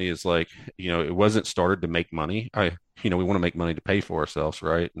this company is like, it wasn't started to make money. We want to make money to pay for ourselves,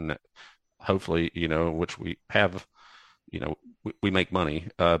 right? And hopefully, which we have, we make money,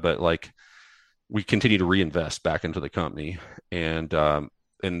 but like, we continue to reinvest back into the company. And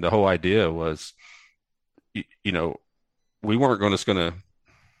the whole idea was, we weren't just going to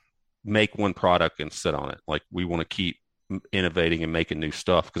make one product and sit on it. Like, we want to keep innovating and making new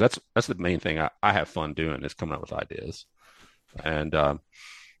stuff, because that's the main thing I have fun doing, is coming up with ideas. And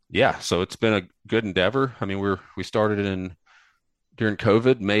so it's been a good endeavor. I mean, we started during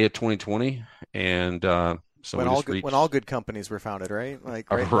COVID, May of 2020, and so when all good companies were founded, right? Like,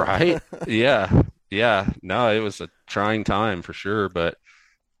 right? Yeah. No, it was a trying time for sure, but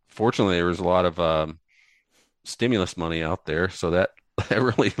fortunately, there was a lot of stimulus money out there, so that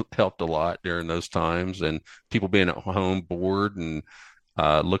really helped a lot during those times. And people being at home bored and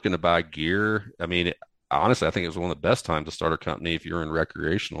looking to buy gear. I mean, honestly, I think it was one of the best times to start a company if you're in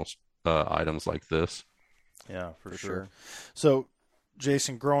recreational items like this. Yeah, for sure. So,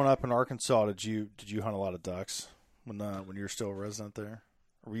 Jason, growing up in Arkansas, did you hunt a lot of ducks when you were still a resident there?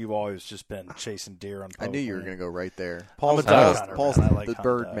 Or you've always just been chasing deer on public I knew you were land? going to go right there. Paul's Paul's like the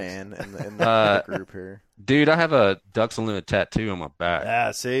bird man in the group here. Dude, I have a Ducks Unlimited tattoo on my back.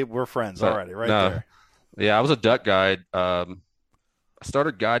 Yeah, see, we're friends already, there. Yeah, I was a duck guide. I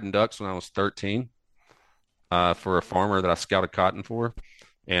started guiding ducks when I was 13 for a farmer that I scouted cotton for,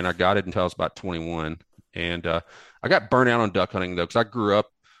 and I guided until I was about 21. And I got burnt out on duck hunting, though, because I grew up,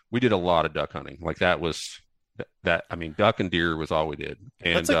 we did a lot of duck hunting. Like, that was I mean, duck and deer was all we did.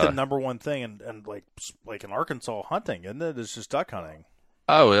 And that's like the number one thing, and like in Arkansas hunting, isn't it? It's just duck hunting.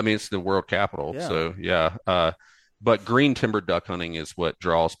 Oh, I mean, it's the world capital. Yeah. So yeah. But green timber duck hunting is what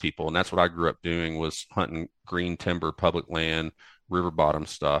draws people. And that's what I grew up doing, was hunting green timber, public land, river bottom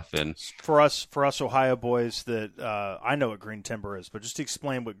stuff. And for us Ohio boys that I know what green timber is, but just to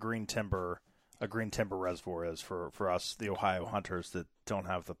explain what a green timber reservoir is for us, the Ohio hunters that don't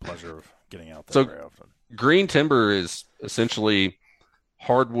have the pleasure of getting out there very often. Green timber is essentially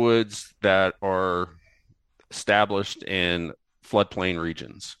hardwoods that are established in floodplain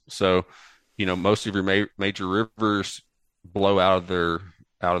regions. So, most of your major rivers blow out of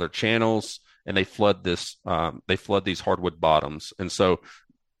their channels, and they flood these hardwood bottoms. And so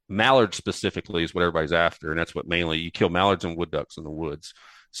mallard specifically is what everybody's after, and that's what mainly you kill mallards and wood ducks in the woods.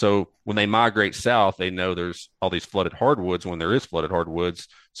 So when they migrate south, they know there's all these flooded hardwoods when there is flooded hardwoods.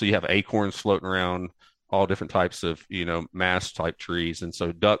 So you have acorns floating around, all different types of, mass type trees. And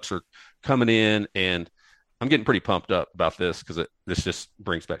so ducks are coming in, and I'm getting pretty pumped up about this because this just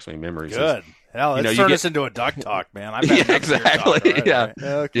brings back so many memories. Good. Hell, let's turn this into a duck talk, man. I've had exactly. Talk, yeah. Right?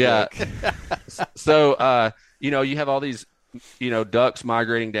 Okay. Yeah. So, you have all these, ducks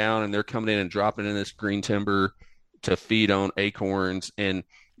migrating down, and they're coming in and dropping in this green timber to feed on acorns. And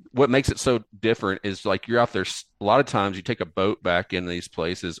what makes it so different is like you're out there. A lot of times you take a boat back in these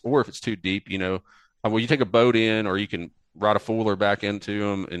places, or if it's too deep, well, you take a boat in, or you can ride a fooler back into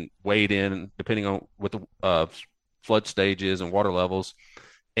them and wade in, depending on what the flood stage is and water levels.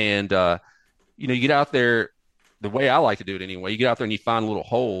 And, you get out there, the way I like to do it anyway, you get out there and you find little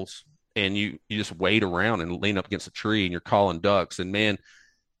holes and you just wade around and lean up against a tree and you're calling ducks. And man,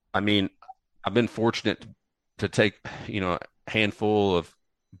 I mean, I've been fortunate to take, a handful of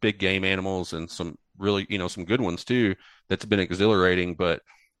big game animals and some really, some good ones too. That's been exhilarating, but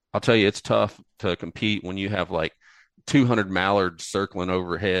I'll tell you, it's tough to compete when you have like 200 mallards circling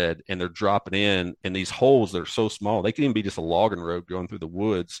overhead and they're dropping in these holes that are so small. They can even be just a logging road going through the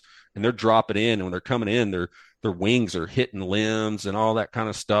woods, and they're dropping in. And when they're coming in, their wings are hitting limbs and all that kind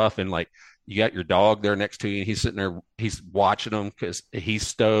of stuff. And like, you got your dog there next to you and he's sitting there, he's watching them because he's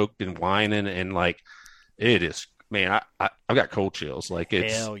stoked and whining. And like, it is, man, I've got cold chills. Like,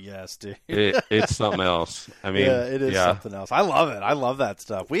 it's hell yes, dude. It's something else. I mean, yeah, it is something else. I love it. I love that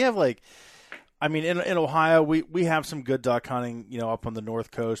stuff. We have in Ohio, we have some good duck hunting, up on the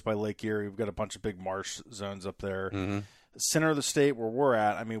North Coast by Lake Erie. We've got a bunch of big marsh zones up there. Mm-hmm. Center of the state where we're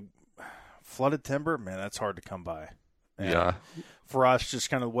at, flooded timber, man, that's hard to come by. And yeah. For us, just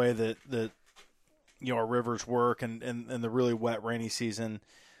kind of the way that our rivers work and the really wet, rainy season,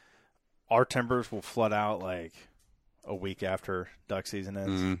 our timbers will flood out like a week after duck season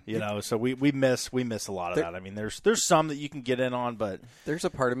ends. So we miss a lot of that. There's some that you can get in on, but there's a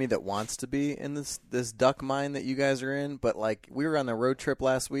part of me that wants to be in this duck mine that you guys are in. But like, we were on the road trip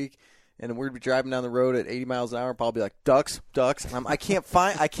last week, and we'd be driving down the road at 80 miles an hour, probably like ducks, and I can't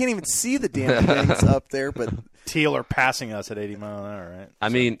even see the damn things up there. But teal are passing us at 80 miles an hour, right? I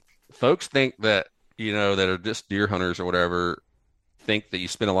mean, folks think that that are just deer hunters or whatever, think that you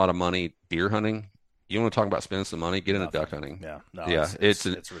spend a lot of money deer hunting. You want to talk about spending some money? Get into duck hunting. Yeah, no, yeah, it's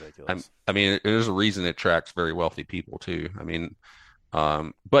ridiculous. There's a reason it attracts very wealthy people too.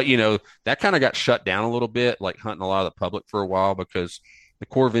 But that kind of got shut down a little bit, like hunting a lot of the public for a while, because the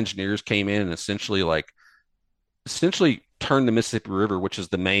Corps of Engineers came in and essentially turned the Mississippi River, which is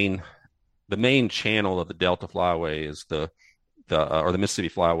the main channel of the Delta Flyway, is the Mississippi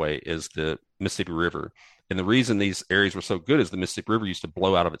Flyway is the Mississippi River. And the reason these areas were so good is the Mississippi River used to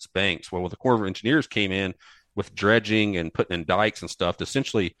blow out of its banks. Well, the Corps of Engineers came in with dredging and putting in dikes and stuff to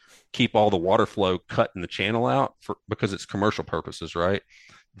essentially keep all the water flow cut in the channel out because it's commercial purposes, right?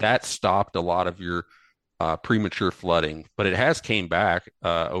 That stopped a lot of your premature flooding, but it has came back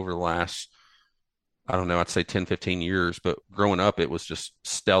over the last, I don't know, I'd say 10, 15 years, but growing up, it was just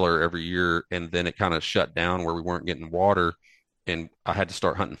stellar every year. And then it kind of shut down where we weren't getting water. And I had to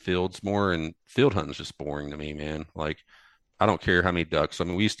start hunting fields more, and field hunting is just boring to me, man. Like, I don't care how many ducks.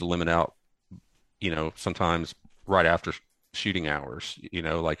 We used to limit out, sometimes right after shooting hours,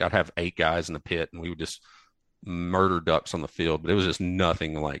 like I'd have 8 guys in the pit and we would just murder ducks on the field, but it was just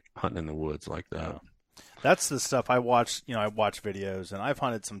nothing like hunting in the woods like that. That's the stuff I watch. I watch videos, and I've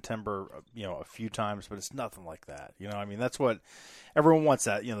hunted some timber, a few times, but it's nothing like that. That's what everyone wants.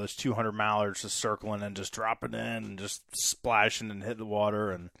 That those 200 mallards just circling and just dropping in and just splashing and hitting the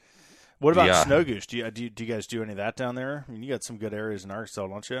water. And what about snow goose? Do you guys do any of that down there? You got some good areas in Arkansas,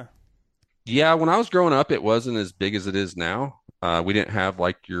 don't you? Yeah, when I was growing up, it wasn't as big as it is now. We didn't have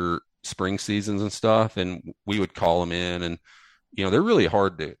like your spring seasons and stuff, and we would call them in, and they're really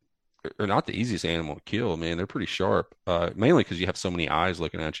hard to. They're not the easiest animal to kill, man. They're pretty sharp, mainly because you have so many eyes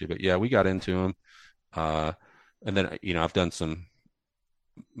looking at you. But yeah, we got into them, and then I've done some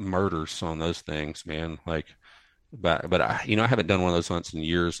murders on those things, man. Like, but I haven't done one of those hunts in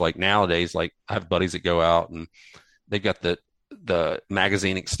years. Like nowadays, like I have buddies that go out and they got the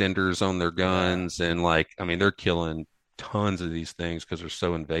magazine extenders on their guns, and they're killing tons of these things because they're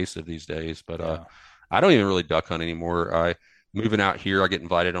so invasive these days. But I don't even really duck hunt anymore. Moving out here, I get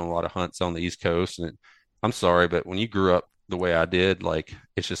invited on a lot of hunts on the East Coast, and I'm sorry, but when you grew up the way I did, like,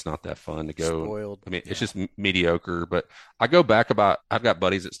 it's just not that fun to go. Spoiled. It's just mediocre, but I go back I've got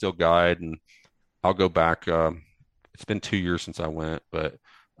buddies that still guide, and I'll go back. It's been 2 years since I went, but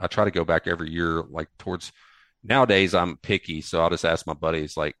I try to go back every year, like nowadays I'm picky. So I'll just ask my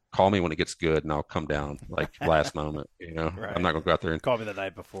buddies, like, call me when it gets good and I'll come down like last moment, Right. I'm not going to go out there and call me the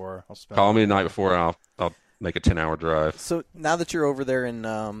night before. Call me the night before and I'll make a 10-hour drive. So now that you're over there in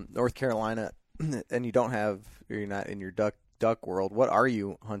North Carolina and you're not in your duck world, what are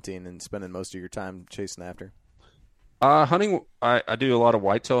you hunting and spending most of your time chasing after? Hunting, I do a lot of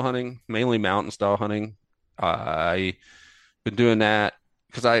whitetail hunting, mainly mountain style hunting. I've been doing that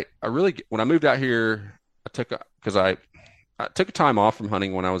because I really, when I moved out here, I took a time off from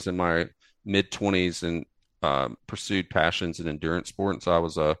hunting when I was in my mid-20s, and pursued passions in endurance sports. I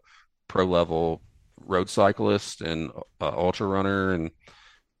was a pro level road cyclist and ultra runner, and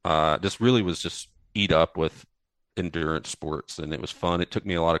just really was just eat up with endurance sports, and it was fun. It took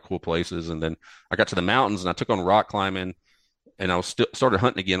me a lot of cool places, and then I got to the mountains and I took on rock climbing, and I was started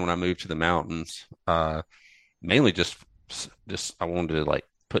hunting again when I moved to the mountains. Mainly just I wanted to like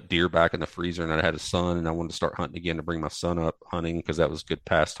put deer back in the freezer, and I had a son, and I wanted to start hunting again to bring my son up hunting because that was good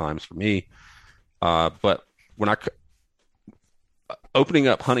pastimes for me. But when opening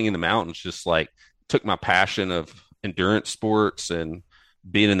up hunting in the mountains just like took my passion of endurance sports and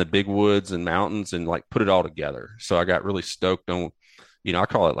being in the big woods and mountains and like put it all together. So I got really stoked on, I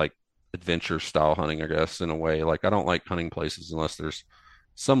call it like adventure style hunting, I guess, in a way. Like I don't like hunting places unless there's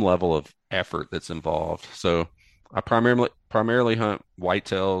some level of effort that's involved. So I primarily hunt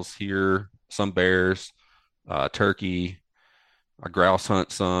whitetails here, some bears, turkey. I grouse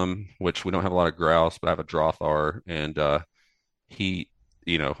hunt some, which we don't have a lot of grouse, but I have a Drothar, and I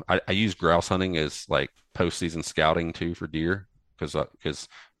use grouse hunting as like postseason scouting too for deer because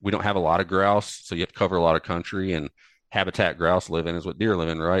we don't have a lot of grouse, so you have to cover a lot of country, and habitat grouse live in is what deer live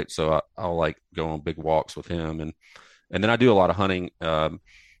in, right? So I'll like go on big walks with him, and then I do a lot of hunting out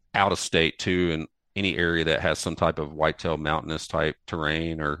of state too, in any area that has some type of whitetail mountainous type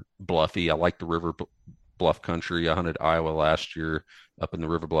terrain or bluffy. I like the river bluff country. I hunted Iowa last year up in the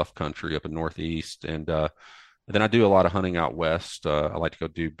river bluff country up in Northeast, and then I do a lot of hunting out west. I like to go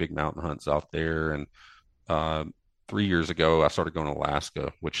do big mountain hunts out there, and 3 years ago I started going to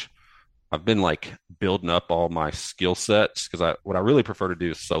Alaska, which I've been like building up all my skill sets because what I really prefer to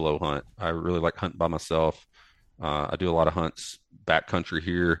do is solo hunt. I really like hunting by myself. I do a lot of hunts backcountry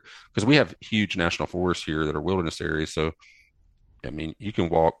here because we have huge national forests here that are wilderness areas. So, I mean, you can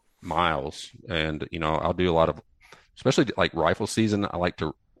walk miles, and I'll do a lot of, especially like rifle season. I like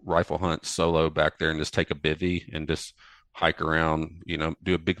to rifle hunt solo back there and just take a bivvy and just hike around,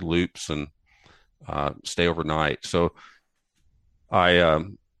 do a big loops and stay overnight. So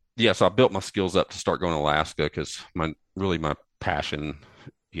so I built my skills up to start going to Alaska because my passion,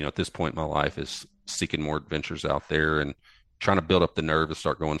 at this point in my life is seeking more adventures out there and trying to build up the nerve to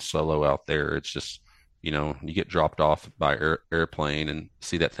start going solo out there. It's just, you get dropped off by airplane and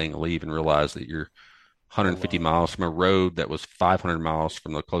see that thing leave and realize that you're 150 miles from a road that was 500 miles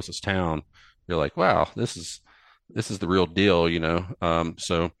from the closest town. You're like, wow, this is the real deal,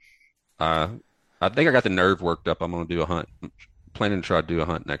 So I think I got the nerve worked up. I'm going to do a hunt. Planning to try to do a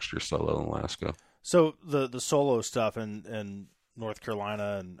hunt next year solo in Alaska. So the solo stuff in North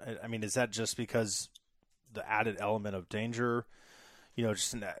Carolina, and I mean, is that just because the added element of danger,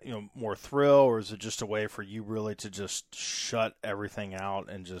 just more thrill, or is it just a way for you really to just shut everything out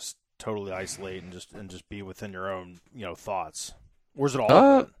and just totally isolate and just be within your own thoughts? Or is it all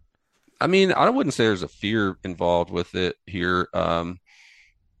of it? I mean, I wouldn't say there's a fear involved with it here.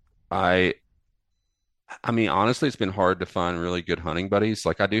 I mean, honestly, it's been hard to find really good hunting buddies.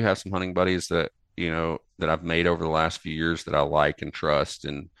 Like I do have some hunting buddies that, that I've made over the last few years that I like and trust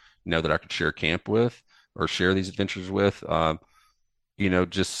and know that I could share camp with or share these adventures with.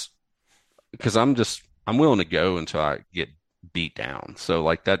 Just because I'm willing to go until I get beat down. So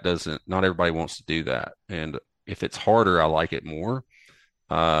like not everybody wants to do that. And if it's harder, I like it more.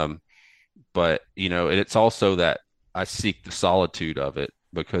 But it's also that I seek the solitude of it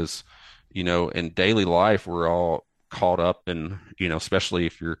because, in daily life, we're all caught up in, especially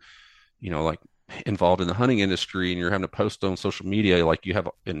if you're, like involved in the hunting industry and you're having to post on social media, like you have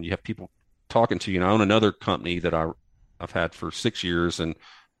people talking to you. I own another company that I've had for 6 years, and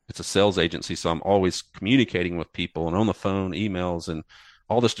it's a sales agency. So I'm always communicating with people and on the phone, emails, and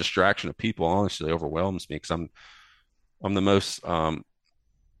all this distraction of people honestly overwhelms me because I'm the most,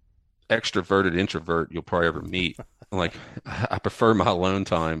 extroverted introvert you'll probably ever meet. Like I prefer my alone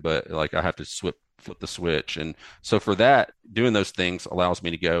time, but like I have to flip the switch. And so for that, doing those things allows me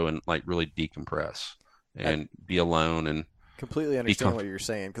to go and like really decompress and be alone and completely understand what you're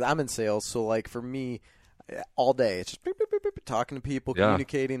saying because I'm in sales. So like for me, all day it's just beep, beep, beep, beep, talking to people,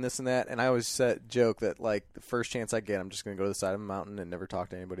 communicating this and that. And I always joke that like the first chance I get, I'm just going to go to the side of a mountain and never talk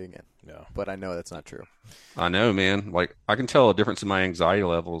to anybody again. No, but I know that's not true. I know, man. Like I can tell a difference in my anxiety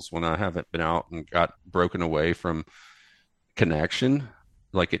levels when I haven't been out and got broken away from connection.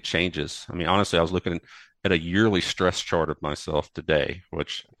 Like it changes. I mean, honestly, I was looking at a yearly stress chart of myself today,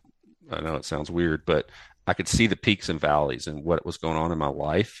 which I know it sounds weird, but I could see the peaks and valleys and what was going on in my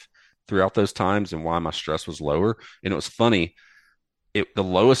life throughout those times and why my stress was lower. And it was funny. The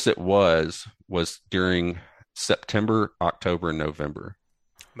lowest it was during September, October, and November.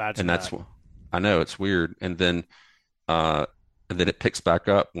 Imagine and that's that. I know it's weird. And then and then it picks back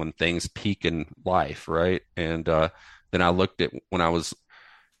up when things peak in life, right? And then I looked at when I went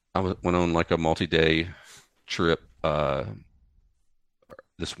on like a multi-day trip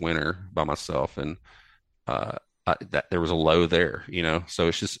this winter by myself, and that there was a low there, So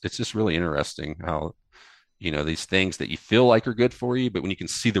it's just really interesting how these things that you feel like are good for you, but when you can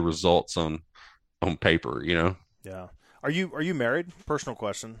see the results on paper, Yeah. Are you married? Personal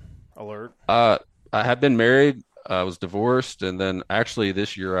question alert. I have been married. I was divorced, and then actually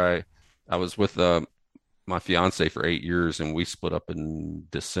this year I was with my fiance for 8 years, and we split up in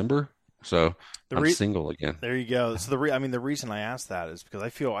December. So I'm single again. There you go. So the reason I asked that is because I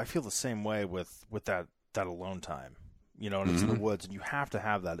feel the same way with that alone time. And it's in the woods, and you have to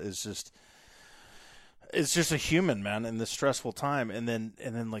have that. It's just a human, man, in this stressful time, and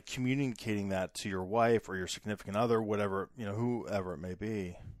then like communicating that to your wife or your significant other, whatever, whoever it may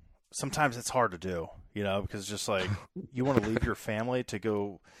be. Sometimes it's hard to do, because it's just like you want to leave your family to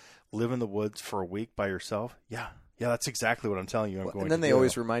go live in the woods for a week by yourself. Yeah, that's exactly what I'm telling you. I'm going to do. And then they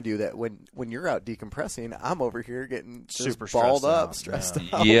always remind you that when you're out decompressing, I'm over here getting super balled up, stressed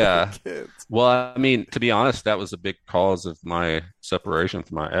out. Yeah. Well, I mean, to be honest, that was a big cause of my separation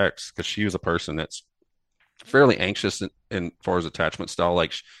from my ex, because she was a person that's fairly anxious in far as attachment style.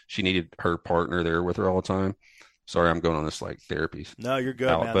 Like she needed her partner there with her all the time. Sorry, I'm going on this like therapy. No, you're good,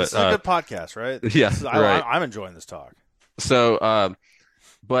 man. This is a good podcast, right? Yeah, right. I'm enjoying this talk. So,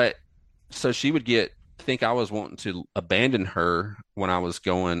 so she would think I was wanting to abandon her when I was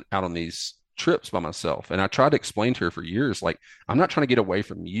going out on these trips by myself. And I tried to explain to her for years, like, I'm not trying to get away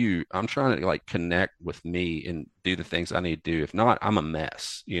from you. I'm trying to like connect with me and do the things I need to do. If not, I'm a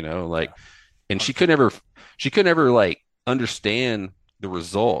mess, and she could never like understand the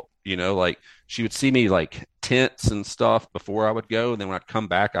result, like she would see me like tense and stuff before I would go. And then when I'd come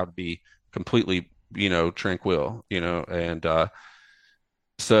back, I would be completely, tranquil, and,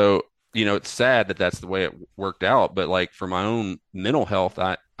 so, it's sad that that's the way it worked out, but like for my own mental health,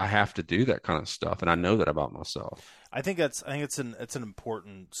 I have to do that kind of stuff. And I know that about myself. I think it's an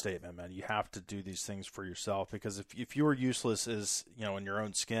important statement, man. You have to do these things for yourself, because if you are useless as, in your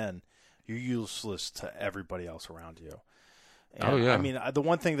own skin, you're useless to everybody else around you. And, I mean, the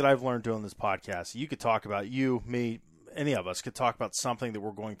one thing that I've learned doing this podcast, you could talk about you, me, any of us could talk about something that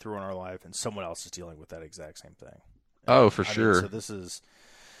we're going through in our life, and someone else is dealing with that exact same thing. For sure. So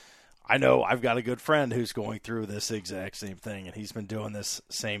I know I've got a good friend who's going through this exact same thing, and he's been doing this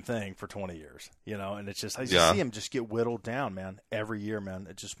same thing for 20 years, and it's just, I just see him just get whittled down, man, every year, man.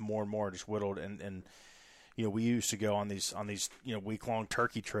 It's just more and more just whittled. And we used to go on these week-long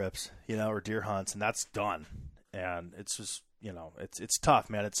turkey trips, or deer hunts, and that's done. And it's just, it's tough,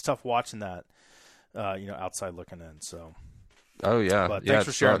 man. It's tough watching that, outside looking in. So, but thanks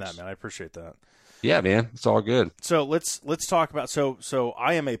for sharing that, man. I appreciate that. Yeah, man, it's all good. So let's talk about so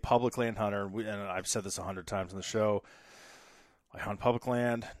I am a public land hunter, and I've said this 100 times on the show. I hunt public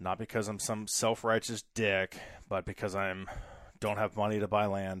land not because I'm some self-righteous dick, but because don't have money to buy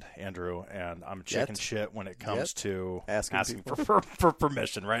land, Andrew, and I'm chicken shit when it comes to asking for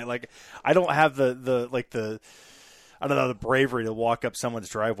permission, right? Like I don't have the bravery to walk up someone's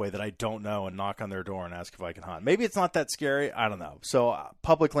driveway that I don't know and knock on their door and ask if I can hunt. Maybe it's not that scary. I don't know. So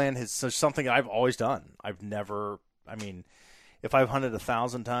public land is something I've always done. If I've hunted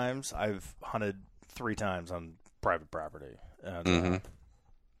 1,000 times, I've hunted 3 times on private property. And,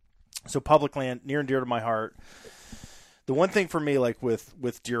 so public land, near and dear to my heart. The one thing for me, like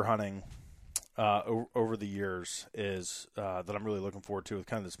with deer hunting over the years, is that I'm really looking forward to with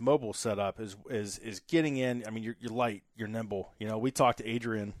kind of this mobile setup is getting in. I mean, you're light, you're nimble. We talked to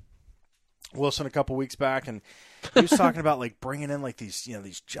Adrian Wilson a couple weeks back, and he was talking about like bringing in like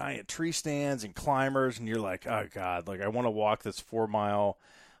these giant tree stands and climbers, and you're like, oh God, like I want to walk this 4-mile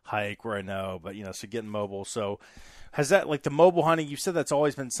hike where I know, but so getting mobile. So has that, like the mobile hunting, you said that's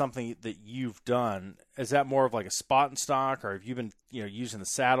always been something that you've done. Is that more of like a spot and stock, or have you been, using the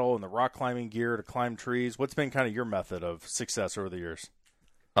saddle and the rock climbing gear to climb trees? What's been kind of your method of success over the years?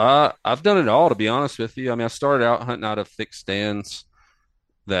 I've done it all, to be honest with you. I mean, I started out hunting out of thick stands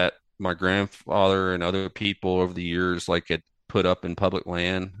that my grandfather and other people over the years like had put up in public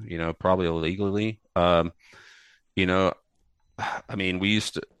land, probably illegally. I mean,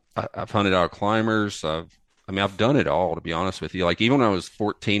 I've hunted out climbers. I've done it all, to be honest with you. Like even when I was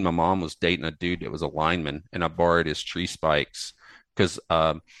 14, my mom was dating a dude that was a lineman, and I borrowed his tree spikes because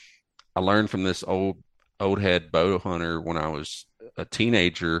I learned from this old head bow hunter when I was a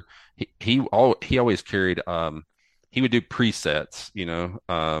teenager. He always carried he would do presets,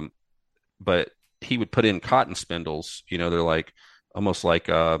 but he would put in cotton spindles. They're like almost like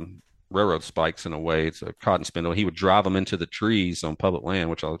railroad spikes in a way. It's a cotton spindle. He would drive them into the trees on public land,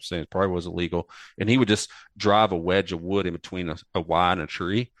 which I was saying probably was illegal. And he would just drive a wedge of wood in between a Y and a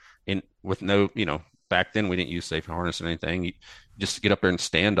tree. And with no, back then we didn't use safety harness or anything. You just get up there and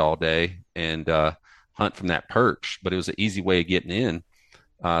stand all day and hunt from that perch. But it was an easy way of getting in.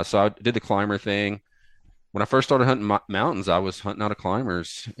 So I did the climber thing. When I first started hunting mountains, I was hunting out of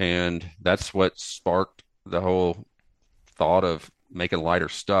climbers, and that's what sparked the whole thought of making lighter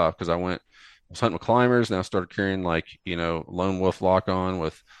stuff. Because I was hunting with climbers, and I started carrying Lone Wolf lock on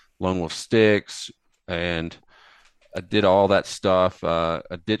with Lone Wolf sticks, and I did all that stuff. I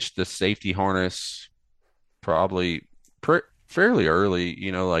ditched the safety harness probably fairly early,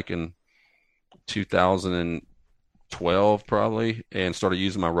 like in 2012 probably, and started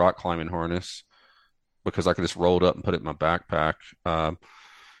using my rock climbing harness because I could just roll it up and put it in my backpack. But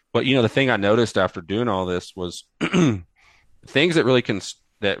the thing I noticed after doing all this was things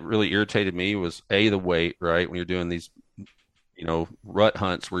that really irritated me was the weight, right? When you're doing these, rut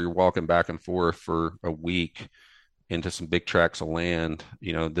hunts where you're walking back and forth for a week into some big tracts of land,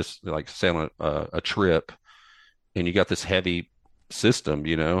 this like sailing a trip, and you got this heavy system,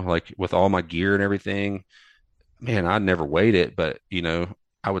 like with all my gear and everything, man, I never weighed it, but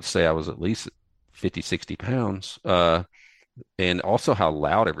I would say I was at least 50, 60 pounds. And also how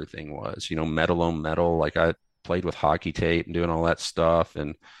loud everything was, metal on metal. Like I played with hockey tape and doing all that stuff,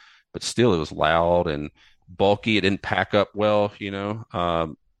 but still it was loud and bulky. It didn't pack up well,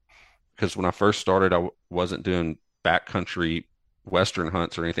 because when I first started, I wasn't doing backcountry Western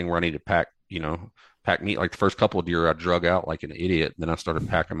hunts or anything where I needed to pack meat. Like the first couple of deer I drug out like an idiot. Then I started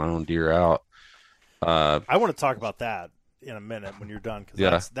packing my own deer out. I want to talk about that in a minute when you're done,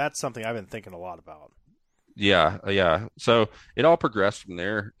 because that's something I've been thinking a lot about. Yeah. So it all progressed from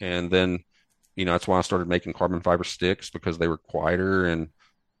there, and then that's why I started making carbon fiber sticks, because they were quieter and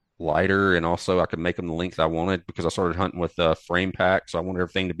lighter, and also I could make them the length I wanted because I started hunting with a frame pack, so I wanted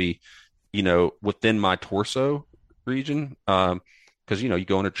everything to be within my torso region. Because you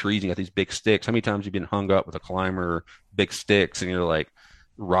go into trees and you got these big sticks. How many times you've been hung up with a climber or big sticks and you're like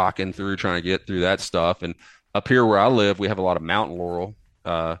rocking through trying to get through that stuff? And up here where I live, we have a lot of mountain laurel,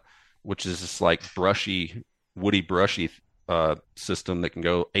 which is this like woody brushy system that can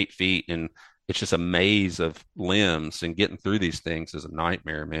go 8 feet, and it's just a maze of limbs, and getting through these things is a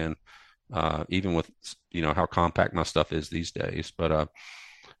nightmare, man. Even with how compact my stuff is these days. But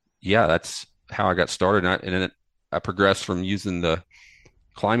that's how I got started, and then I progressed from using the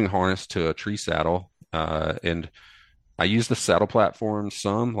climbing harness to a tree saddle, and I use the saddle platform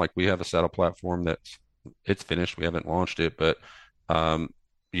some. Like we have a saddle platform it's finished. We haven't launched it, but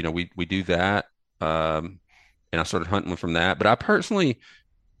we do that. And I started hunting from that. But I personally,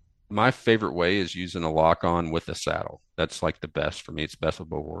 my favorite way is using a lock on with a saddle. That's like the best for me. It's best of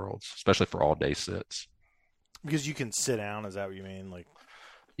both worlds, especially for all day sits. Because you can sit down. Is that what you mean?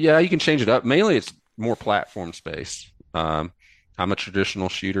 Yeah, you can change it up. Mainly it's more platform space. I'm a traditional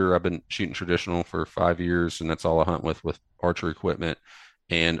shooter. I've been shooting traditional for 5 years, and that's all I hunt with archery equipment.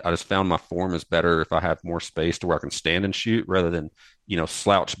 And I just found my form is better if I have more space to where I can stand and shoot rather than,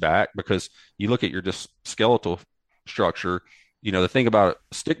 slouch back. Because you look at your just skeletal structure, the thing about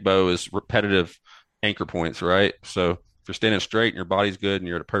a stick bow is repetitive anchor points, right? So if you're standing straight and your body's good and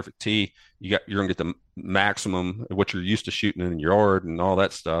you're at a perfect tee, you're going to get the maximum of what you're used to shooting in your yard and all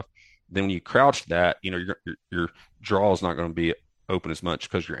that stuff. Then when you crouch that, your draw is not going to be open as much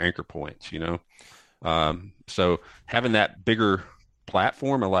because your anchor points, So having that bigger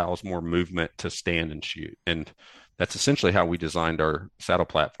platform allows more movement to stand and shoot. And that's essentially how we designed our saddle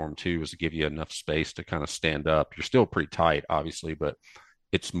platform too, is to give you enough space to kind of stand up. You're still pretty tight, obviously, but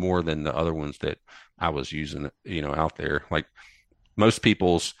it's more than the other ones that I was using, out there. Like most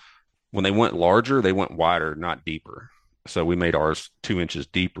people's, when they went larger, they went wider, not deeper. So we made ours 2 inches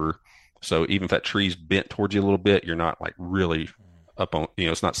deeper. So even if that tree's bent towards you a little bit, you're not like really up on,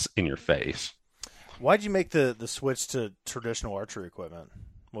 it's not in your face. Why'd you make the switch to traditional archery equipment?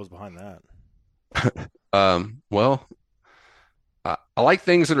 What was behind that? Well, I like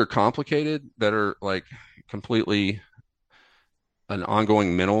things that are complicated, that are like completely an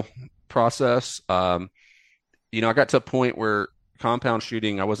ongoing mental process. I got to a point where compound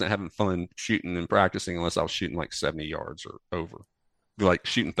shooting, I wasn't having fun shooting and practicing unless I was shooting like 70 yards or over. Like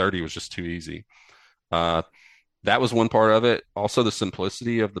shooting 30 was just too easy. That was one part of it. Also, the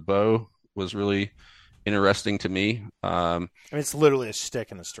simplicity of the bow was really interesting to me. It's literally a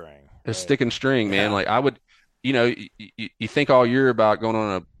stick and a string. Right? A stick and string, man. Like I would, you think all year about going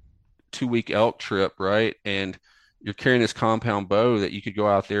on a 2-week elk trip, right? And you're carrying this compound bow that you could go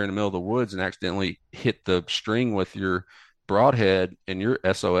out there in the middle of the woods and accidentally hit the string with your broadhead and you're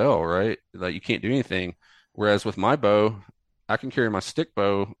SOL, right? Like you can't do anything. Whereas with my bow, I can carry my stick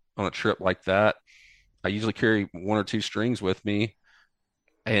bow on a trip like that. I usually carry 1 or 2 strings with me,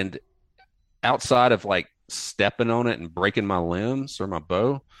 and outside of like stepping on it and breaking my limbs or my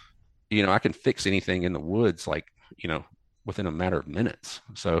bow, I can fix anything in the woods, like, within a matter of minutes.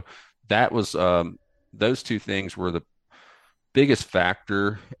 So that was, those 2 things were the biggest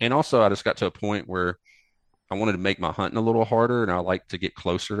factor. And also I just got to a point where I wanted to make my hunting a little harder, and I like to get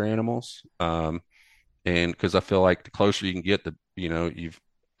closer to animals. And because I feel like the closer you can get, you've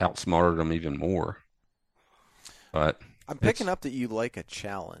outsmarted them even more. But I'm picking up that you like a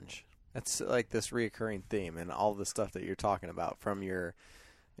challenge. That's like this reoccurring theme, and all the stuff that you're talking about, from your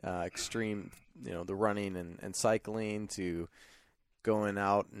extreme, the running and cycling, to going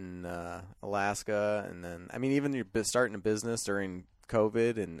out in Alaska, and then, I mean, even you're starting a business during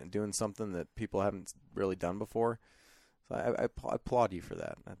COVID and doing something that people haven't really done before. So I applaud you for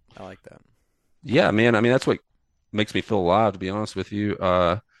that. I like that. Yeah, man. I mean, that's what makes me feel alive, to be honest with you.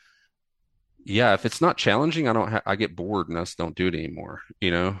 Yeah, if it's not challenging, I get bored and I just don't do it anymore.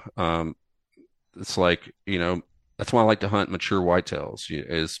 It's like, that's why I like to hunt mature whitetails,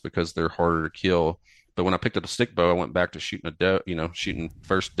 is because they're harder to kill. But when I picked up a stick bow, I went back to shooting a doe, shooting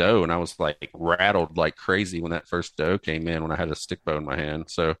first doe, and I was like rattled like crazy when that first doe came in, when I had a stick bow in my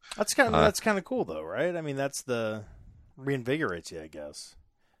hand. So that's kind of cool though, right? I mean, that's reinvigorates you, I guess.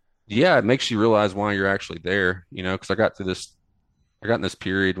 Yeah, it makes you realize why you're actually there, because I got in this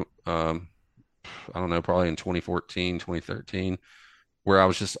period, I don't know, probably in 2014, 2013, where I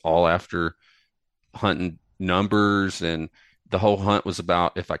was just all after hunting numbers, and the whole hunt was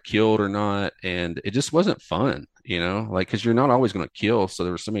about if I killed or not. And it just wasn't fun, like, cause you're not always going to kill. So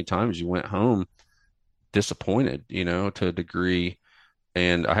there were so many times you went home disappointed, to a degree.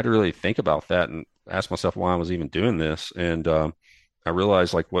 And I had to really think about that and ask myself why I was even doing this. And, I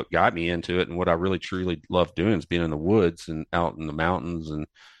realized like what got me into it and what I really truly love doing is being in the woods and out in the mountains and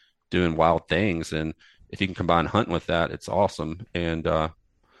doing wild things. And if you can combine hunting with that, it's awesome. And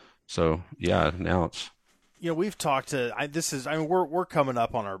so yeah, now it's, we've talked to, we're coming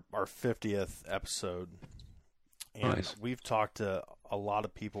up on our 50th episode, and nice. We've talked to a lot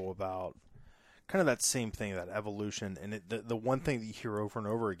of people about kind of that same thing, that evolution. And the one thing that you hear over and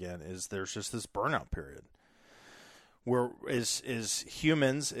over again is there's just this burnout period. Where is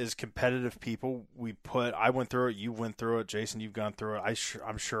humans, is competitive people, I went through it, you went through it, Jason, you've gone through it.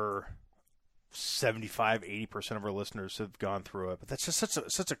 I'm sure 75-80% of our listeners have gone through it, but that's just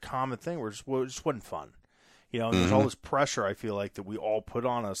such a common thing where it just wasn't fun. And there's all this pressure, I feel like, that we all put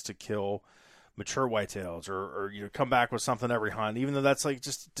on us to kill mature whitetails or come back with something every hunt, even though that's like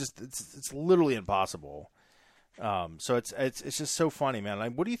just it's literally impossible. So it's just so funny, man.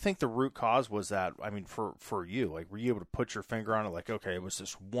 Like, what do you think the root cause was? That, I mean, for you, like, were you able to put your finger on it? Like, okay, it was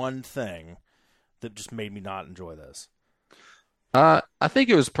this one thing that just made me not enjoy this. I think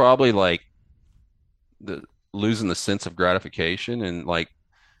it was probably like losing the sense of gratification, and like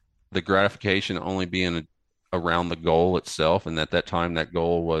the gratification only being around the goal itself. And at that time, that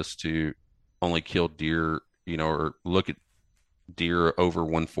goal was to only kill deer, or look at deer over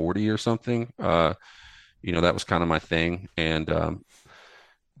 140 or something. That was kind of my thing. And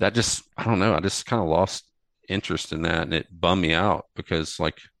that just, I don't know, I just kind of lost interest in that, and it bummed me out, because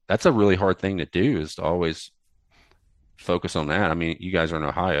like that's a really hard thing to do, is to always focus on that. I mean, you guys are in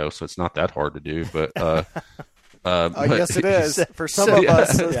Ohio, so it's not that hard to do, but I guess it is for some of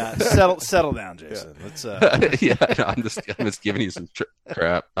us. Yeah, settle down, Jason. Yeah. Let's No, I'm just giving you some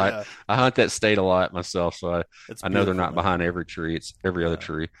crap. Yeah. I hunt that state a lot myself, so I know they're not behind every tree. It's every other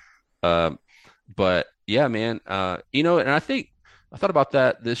tree. But yeah, man, and I thought about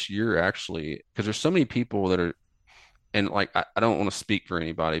that this year, actually, because there's so many people that are, and like, I don't want to speak for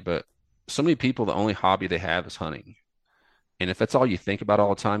anybody, but so many people, the only hobby they have is hunting. And if that's all you think about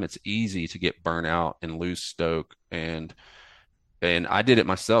all the time, it's easy to get burnt out and lose stoke. And I did it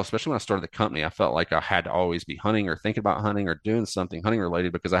myself, especially when I started the company. I felt like I had to always be hunting or thinking about hunting or doing something hunting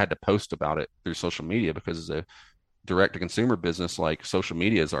related, because I had to post about it through social media, because as a direct to consumer business, like, social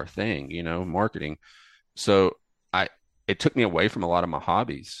media is our thing, marketing. So it took me away from a lot of my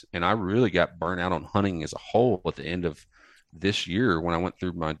hobbies, and I really got burnt out on hunting as a whole at the end of this year. When I went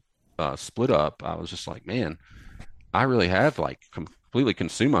through my split up, I was just like, man, I really have like completely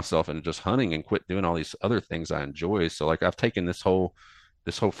consumed myself into just hunting and quit doing all these other things I enjoy. So like, I've taken this whole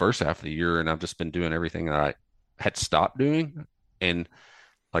first half of the year, and I've just been doing everything that I had stopped doing. And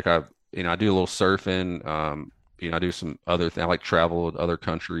like, I do a little surfing, I do some other things. I like travel to other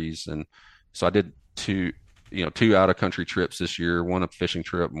countries. And so I did two out of country trips this year, one a fishing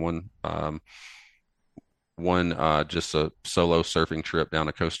trip and one, just a solo surfing trip down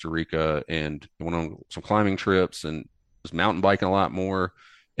to Costa Rica, and went on some climbing trips, and was mountain biking a lot more.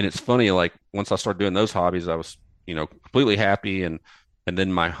 And it's funny, like once I started doing those hobbies, I was, completely happy. And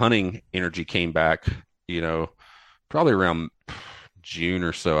then my hunting energy came back, probably around June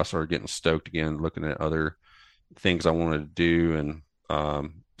or so. I started getting stoked again, looking at other things I wanted to do. And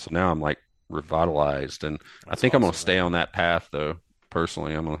so now I'm like revitalized, and I think I'm going to stay on that path though.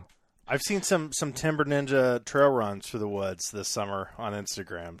 Personally, I've seen some Timber Ninja trail runs through the woods this summer on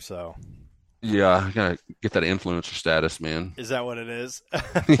Instagram. So yeah, I gotta get that influencer status, man. Is that what it is?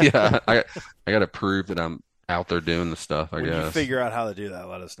 Yeah, I gotta prove that I'm out there doing the stuff. I when guess. You figure out how to do that,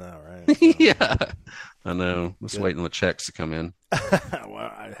 let us know, right? So. Yeah, I know. Just waiting on the checks to come in.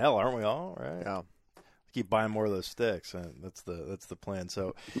 Well, hell, aren't we all? Right? Yeah. Keep buying more of those sticks, and that's the plan.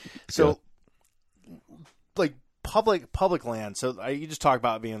 So, like public land. So you just talk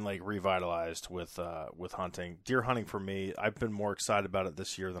about being like revitalized with hunting. Deer hunting for me, I've been more excited about it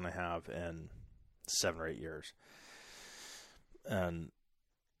this year than I have in 7 or 8 years. And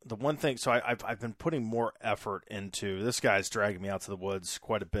the one thing, so I've been putting more effort into. This guy's dragging me out to the woods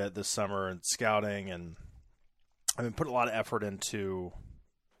quite a bit this summer and scouting, and I've been putting a lot of effort into.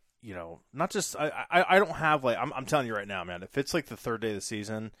 Not just I don't have like I'm telling you right now, man. If it's like the third day of the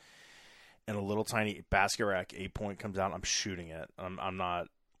season, and a little tiny basket rack 8-point comes out, I'm shooting it. I'm not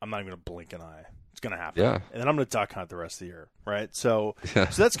even gonna blink an eye. It's gonna happen. Yeah. And then I'm gonna duck hunt the rest of the year, right? So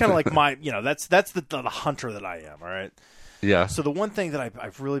that's kind of like my that's the hunter that I am. All right. Yeah. So the one thing that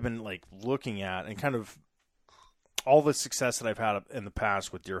I've really been like looking at, and kind of all the success that I've had in the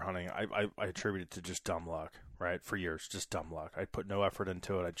past with deer hunting, I attribute it to just dumb luck. Right, for years, just dumb luck. I'd put no effort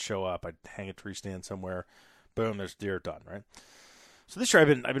into it. I'd show up. I'd hang a tree stand somewhere. Boom, there's deer, done. Right. So this year I've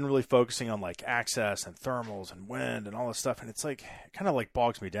been really focusing on like access and thermals and wind and all this stuff, and it's like kind of like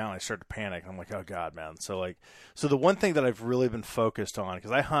bogs me down. I start to panic. I'm like, oh god, man. So the one thing that I've really been focused on, because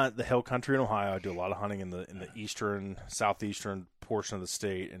I hunt the hill country in Ohio. I do a lot of hunting in the eastern, southeastern portion of the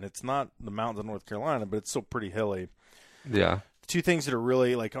state, and it's not the mountains of North Carolina, but it's still pretty hilly. Yeah. Two things that are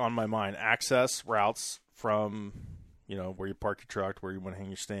really like on my mind: access routes from, where you park your truck to where you want to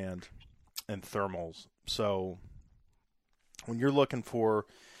hang your stand, and thermals. So when you're looking for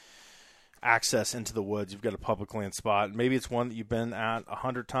access into the woods, you've got a public land spot. Maybe it's one that you've been at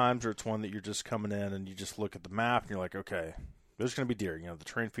 100 times, or it's one that you're just coming in and you just look at the map and you're like, okay, there's going to be deer. The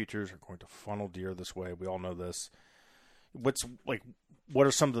terrain features are going to funnel deer this way. We all know this. What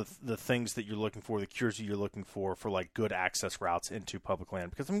are some of the things that you're looking for, the cures that you're looking for like good access routes into public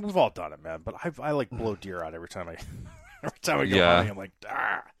land? Because we've all done it, man. But I like blow deer out every time I go hunting. I'm like,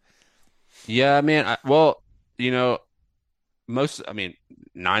 ah. Yeah, man.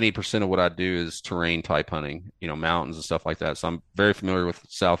 90% of what I do is terrain type hunting, mountains and stuff like that. So I'm very familiar with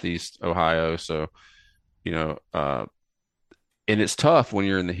Southeast Ohio. So, and it's tough when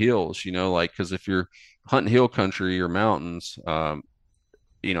you're in the hills, because if you're hunting hill country or mountains,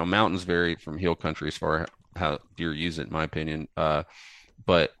 mountains vary from hill country as far as how deer use it, in my opinion.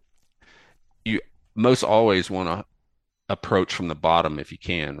 But you most always want to approach from the bottom if you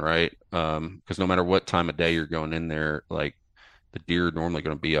can, right? Because no matter what time of day you're going in there, like the deer are normally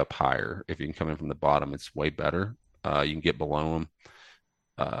going to be up higher. If you can come in from the bottom, it's way better. You can get below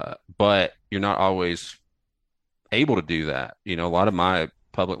them. But you're not always able to do that. A lot of my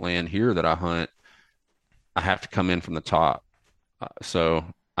public land here that I hunt, I have to come in from the top. So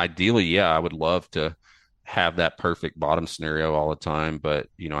ideally, yeah, I would love to have that perfect bottom scenario all the time, but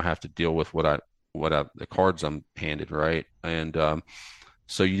I have to deal with the cards I'm handed, right? And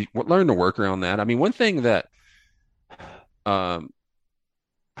so you learn to work around that. I mean, one thing that I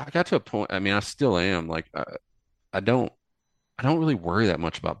got to a point. I mean, I still am like I don't really worry that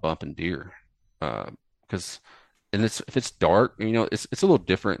much about bumping deer because. And if it's dark, it's a little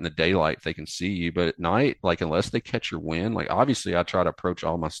different in the daylight if they can see you, but at night, like unless they catch your wind, like obviously I try to approach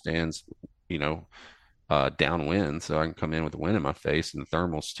all my stands, downwind so I can come in with the wind in my face and the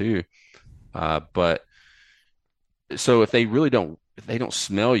thermals too. But so if they don't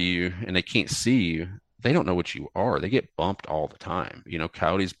smell you and they can't see you, they don't know what you are. They get bumped all the time.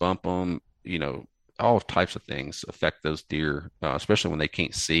 Coyotes bump them, all types of things affect those deer, especially when they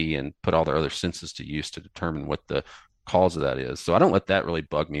can't see and put all their other senses to use to determine what the cause of that is. So I don't let that really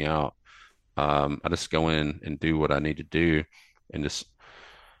bug me out. I just go in and do what I need to do, and just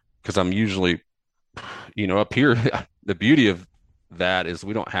because I'm usually, up here, the beauty of that is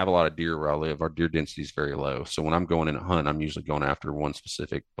we don't have a lot of deer where I live. Our deer density is very low. So when I'm going in a hunt, I'm usually going after one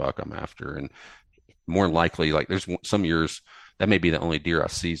specific buck I'm after, and more likely, like there's some years that may be the only deer I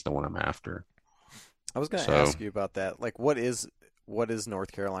see is the one I'm after. I was going to ask you about that. Like, what is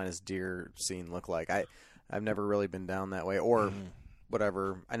North Carolina's deer scene look like? I I've never really been down that way or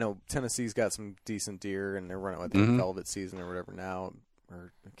whatever. I know Tennessee's got some decent deer, and they're running with the velvet season or whatever now,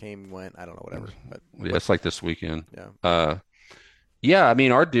 or came went. I don't know, whatever. But Yeah, it's like this weekend. yeah, Yeah, I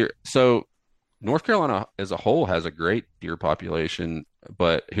mean, our deer. So North Carolina as a whole has a great deer population,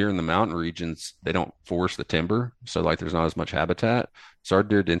 but here in the mountain regions, they don't forest the timber. So like there's not as much habitat. So our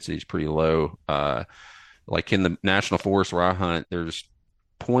deer density is pretty low. Like in the national forest where I hunt, there's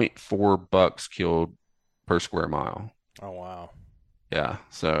 0.4 bucks killed per square mile. Oh, wow. Yeah.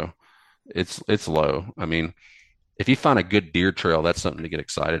 So it's low. I mean, if you find a good deer trail, that's something to get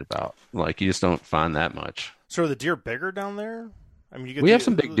excited about. Like you just don't find that much. So are the deer bigger down there? I mean, We have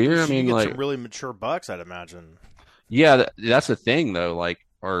some big deer. I you mean, get like some really mature bucks, I'd imagine. Yeah, that's the thing though. Like,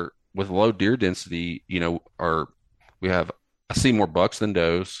 with low deer density, I see more bucks than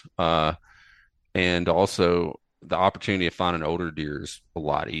does, and also the opportunity of finding older deer is a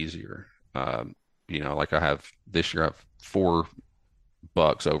lot easier. Like this year, I have 4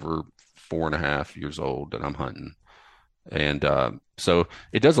 bucks over 4.5 years old that I'm hunting, and so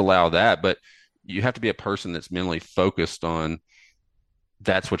it does allow that, but you have to be a person that's mentally focused on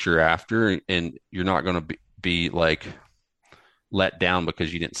that's what you're after, and you're not going to be like let down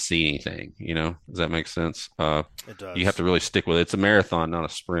because you didn't see anything. Does that make sense? It does. You have to really stick with it. It's a marathon, not a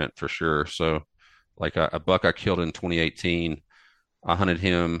sprint, for sure. So like a buck I killed in 2018, I hunted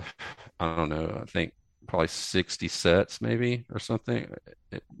him, I don't know, I think probably 60 sets maybe or something,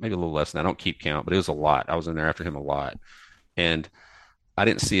 maybe a little less than that. I don't keep count, but it was a lot. I was in there after him a lot, and I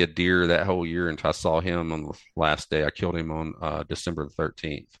didn't see a deer that whole year until I saw him on the last day. I killed him on December the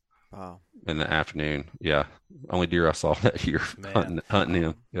 13th. wow. In the afternoon. Yeah. Only deer I saw that year hunting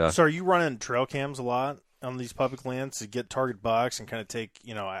him. Yeah. So are you running trail cams a lot on these public lands to get target bucks and kind of take,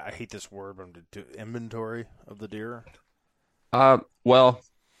 I hate this word, but to do inventory of the deer? Well,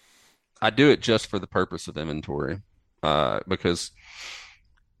 I do it just for the purpose of inventory, because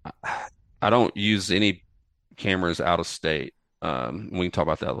I don't use any cameras out of state. We can talk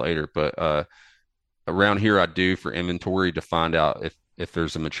about that later, but around here I do for inventory to find out if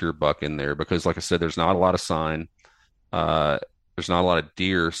there's a mature buck in there, because like I said, there's not a lot of sign, there's not a lot of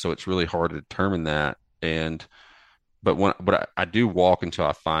deer, so it's really hard to determine that. But I do walk until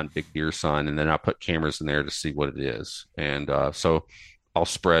I find big deer sign, and then I put cameras in there to see what it is. And so I'll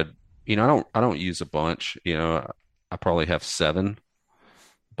spread, I don't use a bunch, I probably have 7,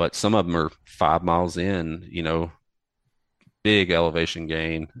 but some of them are 5 miles in, big elevation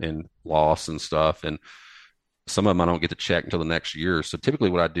gain and loss and stuff. And some of them I don't get to check until the next year. So typically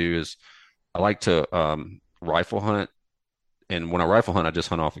what I do is I like to rifle hunt. And when I rifle hunt, I just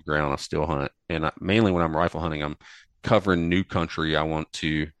hunt off the ground. I still hunt. And mainly when I'm rifle hunting, I'm covering new country. I want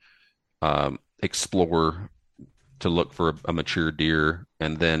to explore to look for a mature deer.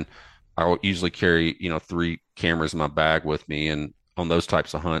 And then I will usually carry, 3 cameras in my bag with me. And on those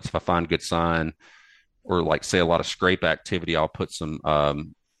types of hunts, if I find good sign or like say a lot of scrape activity, I'll put some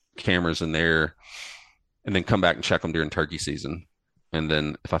cameras in there and then come back and check them during turkey season. And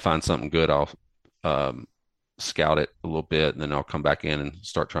then if I find something good, I'll scout it a little bit, and then I'll come back in and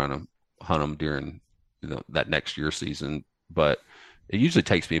start trying to hunt them during that next year season. But it usually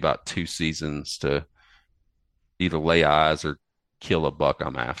takes me about 2 seasons to either lay eyes or kill a buck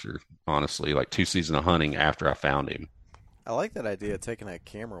I'm after, honestly, like 2 seasons of hunting after I found him. I like that idea of taking a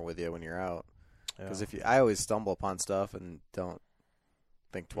camera with you when you're out, because I always stumble upon stuff and don't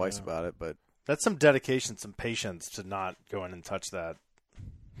think twice about it, but that's some dedication, some patience to not go in and touch that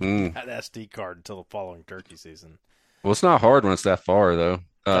SD card until the following turkey season. Well, it's not hard when it's that far, though.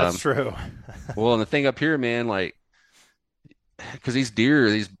 That's true. Well, and the thing up here, man, like, because these deer,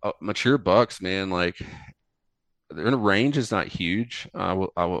 these mature bucks, man, like, their range is not huge. I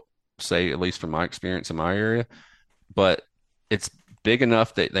will say, at least from my experience in my area, but it's big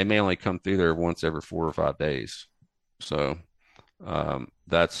enough that they may only come through there once every 4 or 5 days. So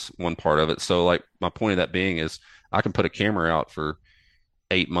that's one part of it. So like my point of that being is I can put a camera out for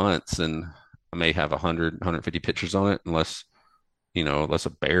 8 months and I may have 100, 150 pictures on it, unless a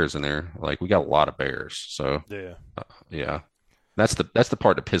bear's in there. Like we got a lot of bears. So yeah. That's the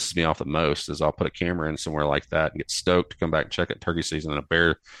part that pisses me off the most, is I'll put a camera in somewhere like that and get stoked to come back and check it turkey season, and a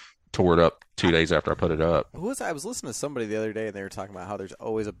bear tore it up 2 days after I put it up. I was listening to somebody the other day, and they were talking about how there's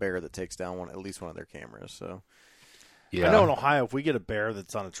always a bear that takes down at least one of their cameras. So yeah. I know in Ohio, if we get a bear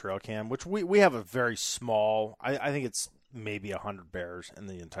that's on a trail cam, which we have a very small, I think it's maybe 100 bears in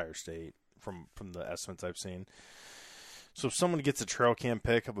the entire state from the estimates I've seen. So if someone gets a trail cam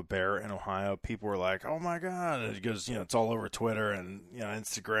pic of a bear in Ohio, people are like, "Oh my god!" And it goes, it's all over Twitter and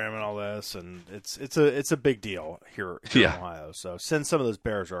Instagram and all this, and it's a big deal here in Ohio. So send some of those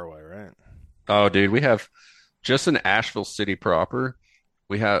bears our way, right? Oh, dude, we have just in Asheville City proper.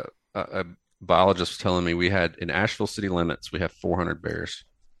 We have a biologist was telling me we had in Asheville city limits. We have 400 bears.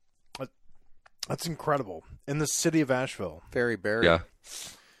 That's incredible. In the city of Asheville. Very berry. Yeah.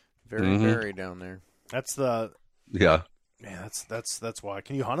 Very berry down there. That's the Yeah. yeah. That's why.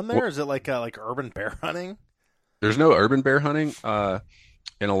 Can you hunt them there? Is it like urban bear hunting? There's no urban bear hunting.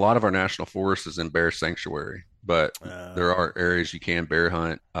 And a lot of our national forest is in bear sanctuary, but there are areas you can bear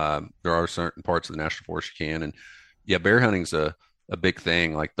hunt. There are certain parts of the national forest you can, and yeah, bear hunting's a big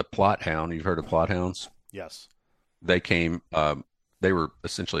thing. Like the Plott hound, you've heard of Plott hounds? Yes. They came. They were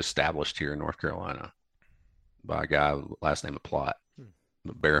essentially established here in North Carolina by a guy last name of Plott,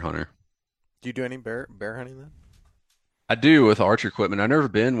 a bear hunter. Do you do any bear hunting then? I do with archer equipment. I've never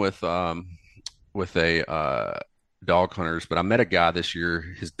been with a dog hunters, but I met a guy this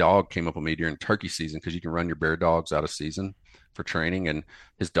year. His dog came up on me during turkey season because you can run your bear dogs out of season for training, and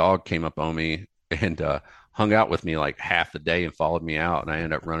his dog came up on me and hung out with me like half the day and followed me out, and I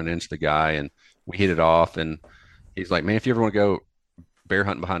ended up running into the guy and we hit it off, and he's like, man, if you ever want to go bear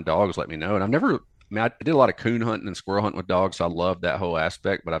hunting behind dogs, let me know. And I did a lot of coon hunting and squirrel hunting with dogs, so I love that whole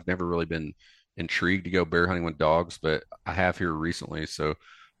aspect, but I've never really been intrigued to go bear hunting with dogs, but I have here recently. So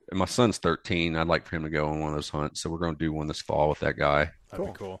my son's 13. I'd like for him to go on one of those hunts. So we're going to do one this fall with that guy. That'd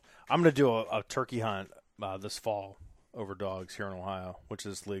be cool. I'm going to do a turkey hunt this fall over dogs here in Ohio, which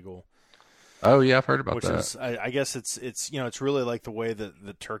is legal. Oh yeah, I've heard about that. Is, I guess it's it's really like the way that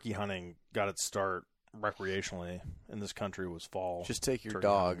the turkey hunting got its start recreationally in this country was fall. Just take your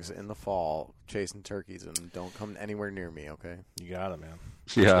dogs in the fall chasing turkeys and don't come anywhere near me, okay? You got it, man.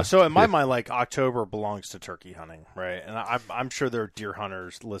 Yeah. So in my mind, like October belongs to turkey hunting, right? And I'm sure there are deer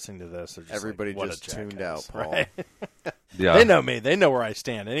hunters listening to this. They're just everybody like, just tuned out, Paul. Right? Yeah. They know me. They know where I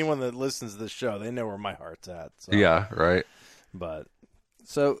stand. Anyone that listens to this show, they know where my heart's at. So. Yeah. Right. But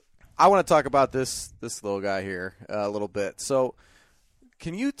so I want to talk about this little guy here a little bit. So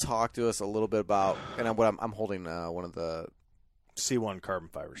can you talk to us a little bit about? And I'm holding one of the C1 carbon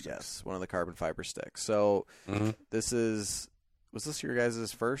fiber sticks. Yes, one of the carbon fiber sticks. So was this your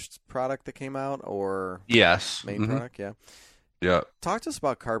guys' first product that came out, or yes, main product? Yeah. Yeah. Talk to us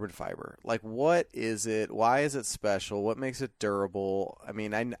about carbon fiber. Like, what is it? Why is it special? What makes it durable? I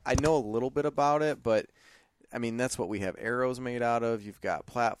mean, I know a little bit about it, but I mean, that's what we have arrows made out of. You've got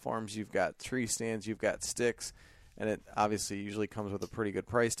platforms, you've got tree stands, you've got sticks, and it obviously usually comes with a pretty good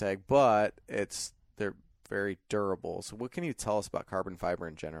price tag, but they're very durable. So what can you tell us about carbon fiber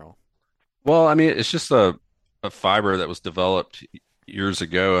in general? Well, I mean, it's just a fiber that was developed years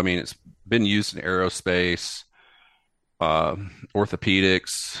ago. I mean, it's been used in aerospace,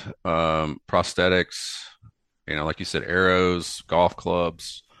 orthopedics, prosthetics, like you said, arrows, golf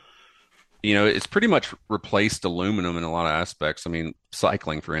clubs. It's pretty much replaced aluminum in a lot of aspects. I mean,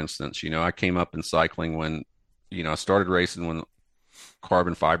 cycling, for instance, I came up in cycling when, I started racing when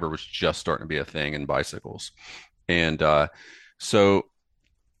carbon fiber was just starting to be a thing in bicycles. And so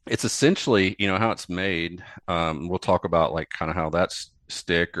it's essentially, how it's made. We'll talk about like kind of how that's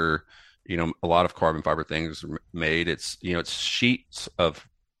stick or, a lot of carbon fiber things are made. It's, it's sheets of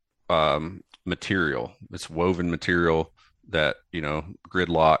material. It's woven material that, grid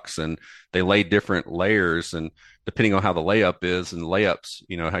locks, and they lay different layers, and depending on how the layup is and layups,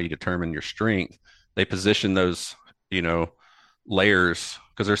 how you determine your strength, they position those, layers,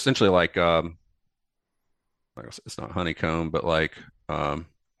 because they're essentially like it's not honeycomb, but like a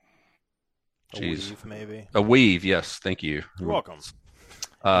weave, maybe. A weave, yes, thank you. You're welcome.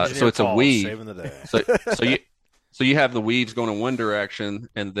 So it's a weave. Saving the day. So you have the weaves going in one direction,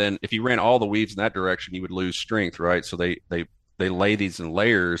 and then if you ran all the weaves in that direction, you would lose strength, right? So they lay these in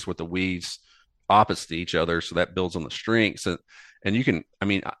layers with the weaves opposite to each other, so that builds on the strengths. And you can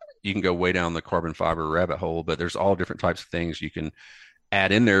go way down the carbon fiber rabbit hole, but there's all different types of things you can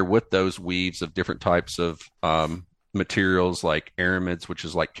add in there with those weaves of different types of materials, like aramids, which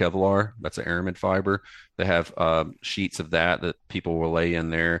is like Kevlar. That's an aramid fiber. They have sheets of that people will lay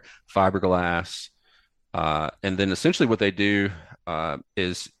in there, fiberglass. And then essentially what they do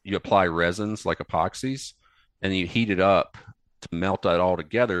is you apply resins like epoxies, and you heat it up to melt that all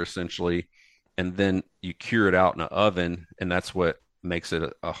together essentially, and then you cure it out in an oven, and that's what makes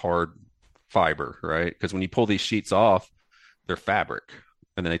it a hard fiber, right? Because when you pull these sheets off, they're fabric,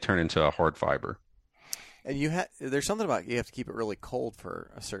 and then they turn into a hard fiber. And there's something about you have to keep it really cold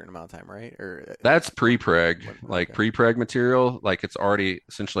for a certain amount of time, right? Or that's pre-preg, like pre-preg material. Like it's already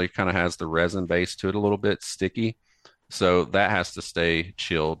essentially kind of has the resin base to it a little bit, sticky. So that has to stay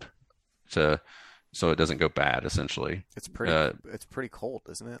chilled so it doesn't go bad. Essentially, it's pretty cold,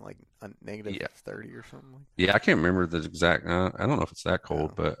 isn't it? Like a negative 30 or something. Yeah, I can't remember the exact. I don't know if it's that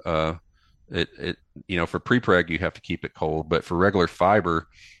cold, but For pre-preg, you have to keep it cold, but for regular fiber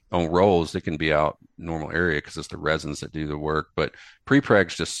on rolls, it can be out normal area because it's the resins that do the work. But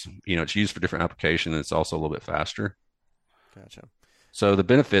pre-preg's just, it's used for different application, and it's also a little bit faster. Gotcha. So the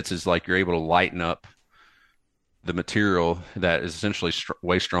benefits is like you're able to lighten up the material that is essentially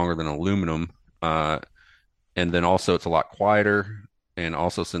way stronger than aluminum. And then also it's a lot quieter. And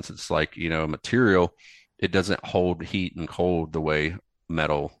also since it's like, material, it doesn't hold heat and cold the way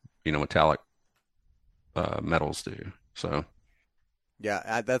metal, metallic metals do. So.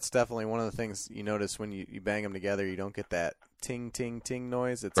 Yeah, that's definitely one of the things you notice when you bang them together. You don't get that ting, ting, ting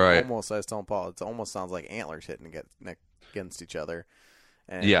noise. It's right. Almost, I was telling Paul, it almost sounds like antlers hitting against each other.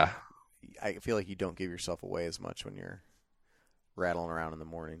 And yeah. I feel like you don't give yourself away as much when you're rattling around in the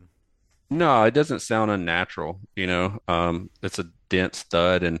morning. No, it doesn't sound unnatural. It's a dense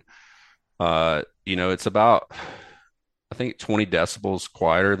stud, and it's about, I think, 20 decibels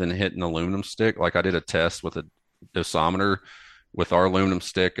quieter than hitting an aluminum stick. Like I did a test with a dosimeter with our aluminum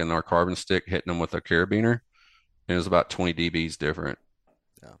stick and our carbon stick, hitting them with a carabiner, and it was about 20 dBs different.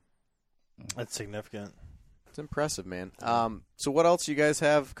 Yeah, that's significant. It's impressive, man. So what else you guys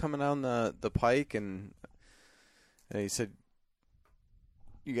have coming down the pike? And you said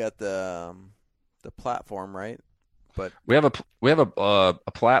you got the platform, right? But we have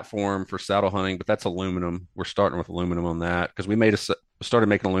a platform for saddle hunting, but that's aluminum. We're starting with aluminum on that because we started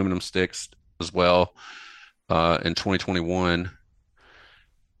making aluminum sticks as well in 2021.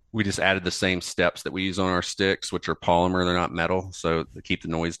 We just added the same steps that we use on our sticks, which are polymer. They're not metal, so they keep the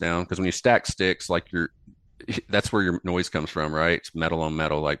noise down. Because when you stack sticks, that's where your noise comes from, right? It's metal on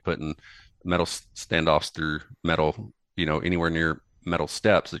metal, like putting metal standoffs through metal, anywhere near metal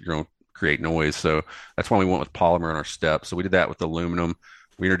steps that you're going to create noise. So that's why we went with polymer on our steps. So we did that with aluminum.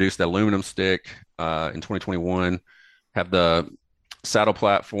 We introduced the aluminum stick in 2021, have the saddle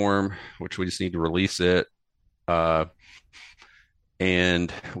platform, which we just need to release it.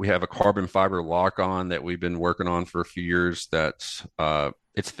 And we have a carbon fiber lock-on that we've been working on for a few years. That's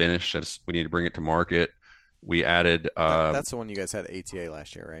it's finished. We need to bring it to market. We added. That's the one you guys had at ATA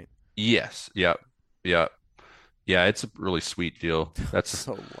last year, right? Yes. Yep. Yeah. It's a really sweet deal. That's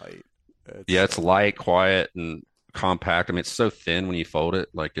so light. It's light, quiet, and compact. I mean, it's so thin when you fold it.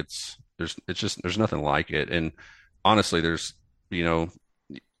 Like there's nothing like it. And honestly, there's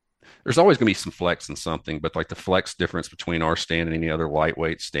always going to be some flex in something, but like the flex difference between our stand and any other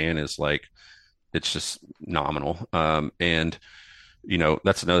lightweight stand is like, it's just nominal. And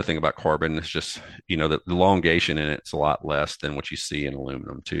that's another thing about carbon. It's just, the elongation in it's a lot less than what you see in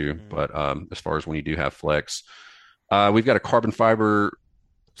aluminum too. Mm-hmm. But as far as when you do have flex, we've got a carbon fiber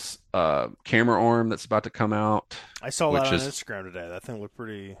camera arm that's about to come out. I saw that on Instagram today. That thing looked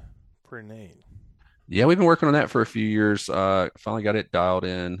pretty neat. Yeah, we've been working on that for a few years. Finally got it dialed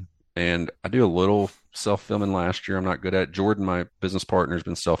in. And I do a little self-filming last year. I'm not good at it. Jordan, my business partner, has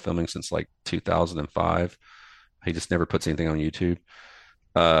been self-filming since like 2005. He just never puts anything on YouTube.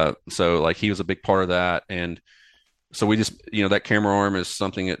 So like he was a big part of that. And so we just, that camera arm is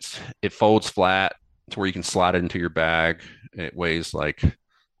something it folds flat to where you can slide it into your bag. It weighs like,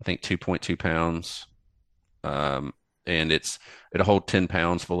 I think 2.2 pounds. And it'll hold 10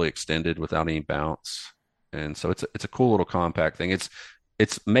 pounds fully extended without any bounce. And so it's a cool little compact thing.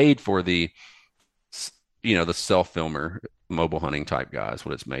 It's made for the self-filmer mobile hunting type guys,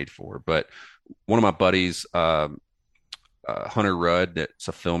 what it's made for. But one of my buddies, Hunter Rudd, that's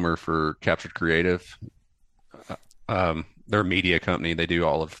a filmer for Captured Creative. They're a media company. They do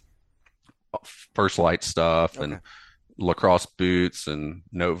all of First Light stuff and lacrosse boots and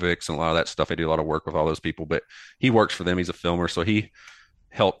Novix and a lot of that stuff. They do a lot of work with all those people, but he works for them. He's a filmer. So he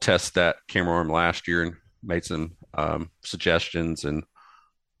helped test that camera arm last year and made some suggestions. And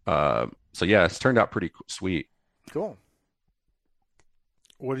so yeah, it's turned out pretty sweet. Cool.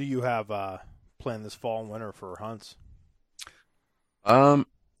 What do you have planned this fall and winter for hunts?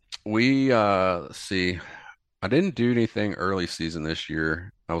 We let's see. I didn't do anything early season this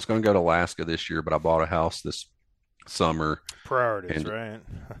year. I was going to go to Alaska this year, but I bought a house this summer. Priorities, right?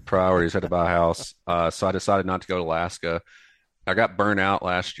 Priorities. Had to buy a house. So I decided not to go to Alaska. I got burnt out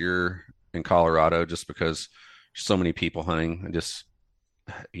last year in Colorado just because so many people hunting. And just,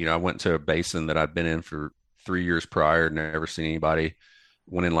 I went to a basin that I'd been in for 3 years prior, never seen anybody.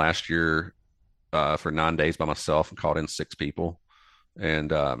 Went in last year for 9 days by myself and caught in 6 people.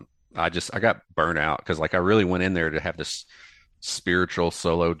 And I got burnt out because like I really went in there to have this spiritual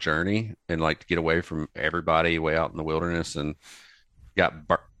solo journey and like to get away from everybody way out in the wilderness, and got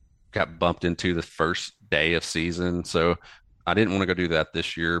bumped into the first day of season. So I didn't want to go do that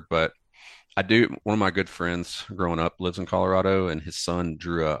this year, but I do. One of my good friends growing up lives in Colorado, and his son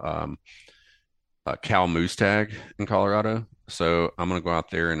drew cow moose tag in Colorado. So I'm going to go out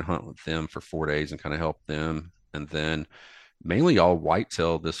there and hunt with them for 4 days and kind of help them. And then mainly all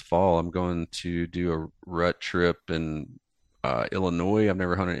whitetail this fall. I'm going to do a rut trip in Illinois. I've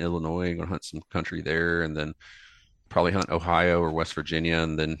never hunted in Illinois. I'm going to hunt some country there, and then probably hunt Ohio or West Virginia,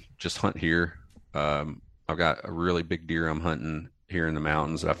 and then just hunt here. I've got a really big deer I'm hunting here in the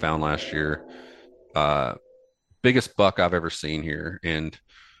mountains that I found last year. Biggest buck I've ever seen here. And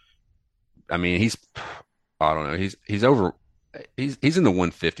I mean, I don't know, he's in the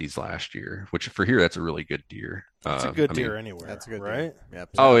 150s last year, which for here, that's a really good deer. That's a good deer anywhere. That's a good right? Deer. Yeah.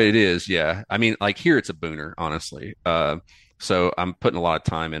 Oh, it is. Yeah. I mean, like here, it's a booner, honestly. So I'm putting a lot of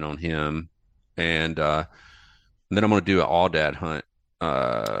time in on him. And then I'm going to do an all-dad hunt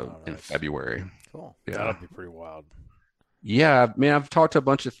in February. Cool. Yeah. That'll be pretty wild. Yeah, I mean, I've talked to a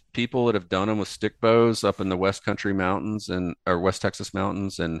bunch of people that have done them with stick bows up in the West Country Mountains or West Texas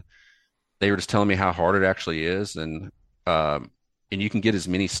Mountains, and they were just telling me how hard it actually is, and you can get as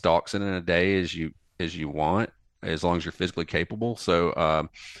many stalks in a day as you want, as long as you're physically capable. So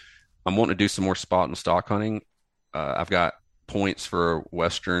I'm wanting to do some more spot and stalk hunting. I've got points for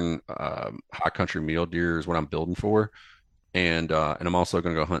Western high country mule deer is what I'm building for. And I'm also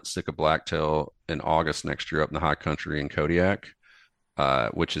going to go hunt Sitka blacktail in August next year up in the high country in Kodiak,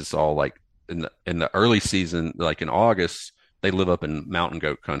 which is all like in the early season, like in August, they live up in mountain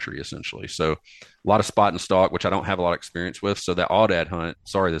goat country essentially. So a lot of spot and stalk, which I don't have a lot of experience with. So that all-dad hunt,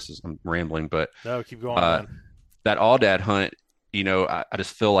 sorry, I'm rambling, but no, keep going, man. That all-dad hunt, I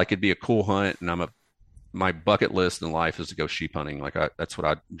just feel like it'd be a cool hunt, and my bucket list in life is to go sheep hunting. Like that's what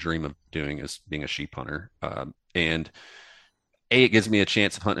I dream of doing, is being a sheep hunter. And it gives me a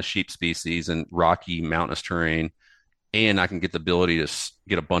chance of hunting a sheep species in rocky mountainous terrain, and I can get the ability to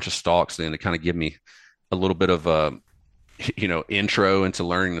get a bunch of stalks in to kind of give me a little bit of a, intro into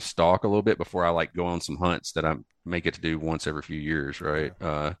learning the stalk a little bit before I like go on some hunts that I may get to do once every few years. Right.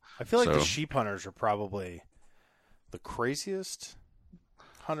 I feel like the sheep hunters are probably the craziest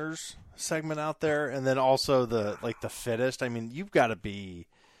hunters segment out there. And then also the fittest. I mean, you've got to be,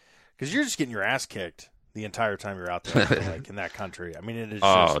 because you're just getting your ass kicked the entire time you're out there, like in that country. I mean, it is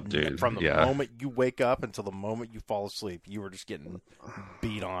just from the moment you wake up until the moment you fall asleep, you were just getting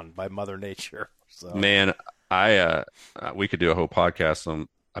beat on by Mother Nature. So. Man, we could do a whole podcast on.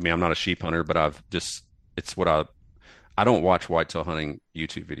 I mean, I'm not a sheep hunter, but it's what I don't watch whitetail hunting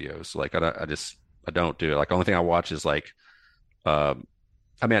YouTube videos. Like I don't do it. Like the only thing I watch is like, I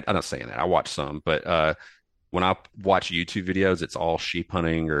mean, I'm not saying that I watch some, but when I watch YouTube videos, it's all sheep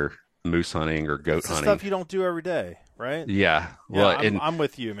hunting or moose hunting or goat hunting. Stuff you don't do every day, right? Yeah. Well, I'm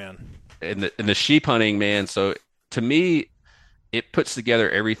with you, man. And the sheep hunting, man. So to me, it puts together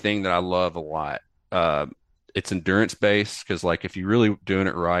everything that I love a lot. It's endurance based, because like if you're really doing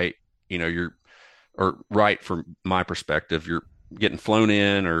it right, right from my perspective, you're getting flown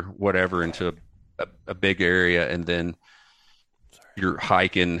in or whatever into a big area, and then you're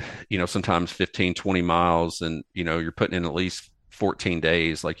hiking, sometimes 15, 20 miles, and you're putting in at least 14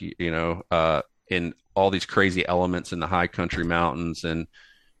 days, like, in all these crazy elements in the high country mountains. And,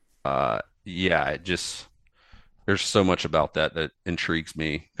 there's so much about that intrigues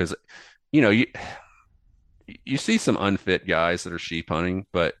me, because, you see some unfit guys that are sheep hunting,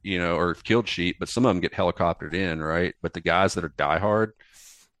 but, or killed sheep, but some of them get helicoptered in. Right. But the guys that are diehard,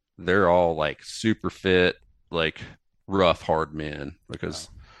 they're all like super fit, like rough, hard men, because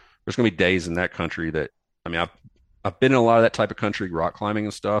there's going to be days in that country that, I mean, I've been in a lot of that type of country, rock climbing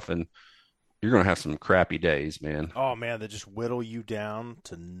and stuff, and you're going to have some crappy days, man. Oh, man, they just whittle you down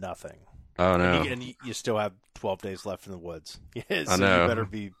to nothing. Oh, no. And you still have 12 days left in the woods. So I know. You better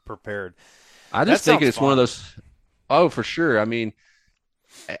be prepared. I just think it's one of those. Oh, for sure. I mean,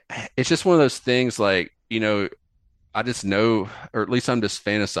 it's just one of those things like, I just know, or at least I'm just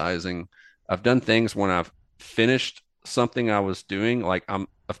fantasizing. I've done things when I've finished something I was doing. Like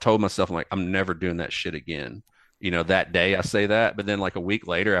I've told myself, I'm never doing that shit again. That day I say that, but then like a week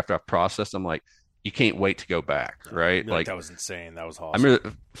later after I've processed, I'm like, you can't wait to go back. Right. Like that was insane. That was awesome. I remember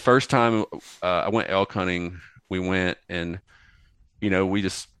the first time I went elk hunting, we went and, we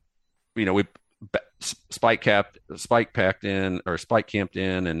just, we spike camped in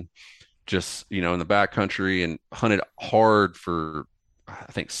and just, in the backcountry and hunted hard for,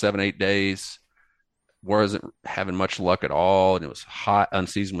 I think 7-8 days. Wasn't having much luck at all, and it was hot,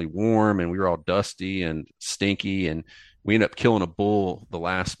 unseasonably warm, and we were all dusty and stinky, and we ended up killing a bull the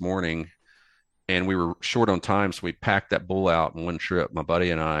last morning, and we were short on time, so we packed that bull out in one trip, my buddy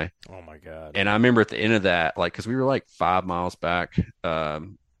and I. Oh my God. And I remember at the end of that, like, because we were like 5 miles back,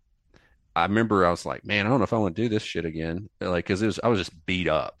 I remember I was like, man, I don't know if I want to do this shit again. Like, cause I was just beat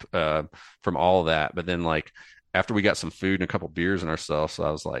up, from all of that. But then like after we got some food and a couple beers in ourselves, so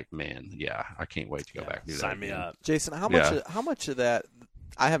I was like, man, yeah, I can't wait to go back and do that. Sign me again. up. Jason, how much of that?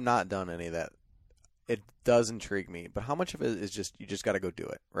 I have not done any of that. It does intrigue me, but how much of it is just you just got to go do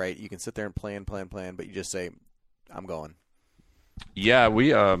it, right? You can sit there and plan, but you just say, I'm going. Yeah,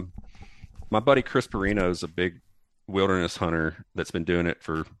 we my buddy Chris Perino is a big wilderness hunter that's been doing it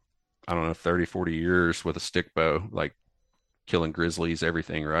for, I don't know, 30, 40 years with a stick bow, like killing grizzlies,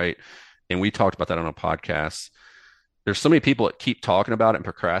 everything, right? And we talked about that on a podcast. There's so many people that keep talking about it and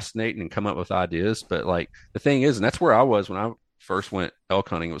procrastinating and come up with ideas, but like the thing is, and that's where I was when I first went elk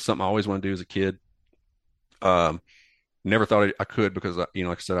hunting. It was something I always wanted to do as a kid. Never thought I could because, like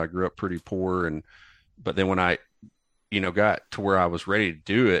I said, I grew up pretty poor, but then when I got to where I was ready to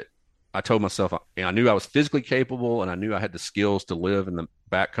do it, I told myself, I knew I was physically capable and I knew I had the skills to live in the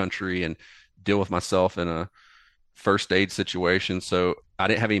backcountry and deal with myself in a first aid situation. So I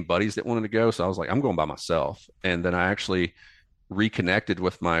didn't have any buddies that wanted to go. So I was like, I'm going by myself. And then I actually reconnected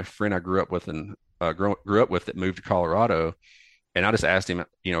with my friend I grew up with that moved to Colorado. And I just asked him,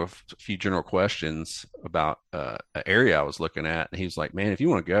 a few general questions about an area I was looking at. And he's like, man, if you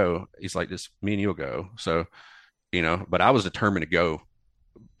want to go, he's like, just me and you'll go. So, but I was determined to go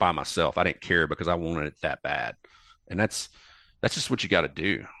by myself. I didn't care because I wanted it that bad. And that's just what you got to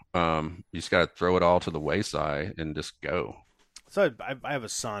do. You just got to throw it all to the wayside and just go. So I have a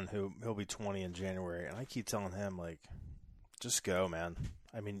son he'll be 20 in January, and I keep telling him, like, just go, man.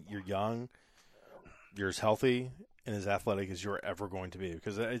 I mean, you're young, you're as healthy and as athletic as you're ever going to be,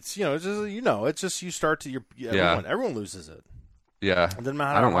 because it's just you start to everyone loses it. Yeah, it doesn't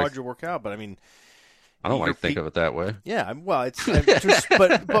matter how hard you work out, but I mean, I don't like to think of it that way. Yeah, well, it's just,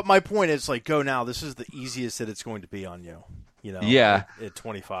 but my point is, like, go now. This is the easiest that it's going to be on you. Yeah, at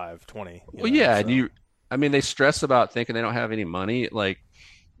 25, 20. And they stress about thinking they don't have any money. Like,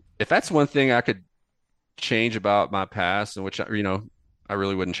 if that's one thing I could change about my past, and which I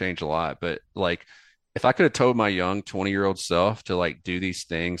really wouldn't change a lot, but like, if I could have told my young 20-year-old self to like do these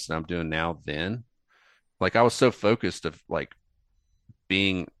things that I'm doing now, then, like, I was so focused of like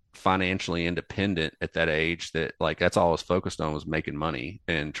being financially independent at that age that like that's all I was focused on was making money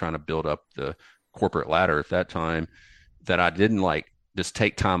and trying to build up the corporate ladder at that time, that I didn't like just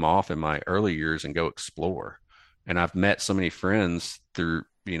take time off in my early years and go explore. And I've met so many friends through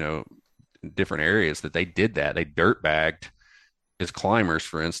different areas that they did that. They dirt bagged as climbers,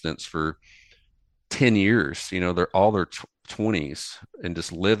 for instance, for 10 years. They're all their 20s and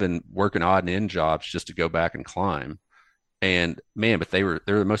just working odd and end jobs just to go back and climb. And man, but they're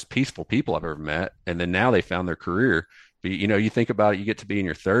the most peaceful people I've ever met. And then now they found their career. But, you think about it, you get to be in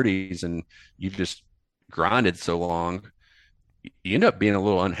your 30s and you've just grinded so long, you end up being a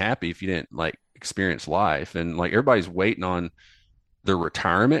little unhappy if you didn't like experience life. And like everybody's waiting on their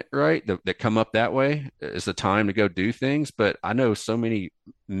retirement, right? That come up that way is the time to go do things. But I know so many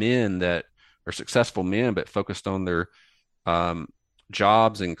men that are successful men, but focused on their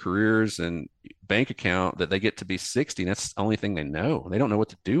jobs and careers and bank account, that they get to be 60 and that's the only thing they know. They don't know what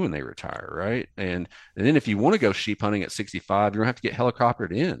to do when they retire, right? And then if you want to go sheep hunting at 65, you're gonna have to get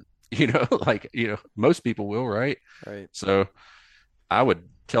helicoptered in, most people will, right? So I would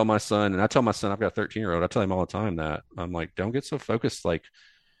tell my son, and I tell my son, I've got a 13-year-old, I tell him all the time that I'm like, don't get so focused. Like,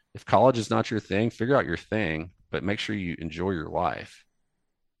 if college is not your thing, figure out your thing, but make sure you enjoy your life.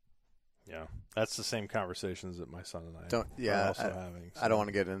 Yeah, that's the same conversations that my son and I are also having. So. I don't want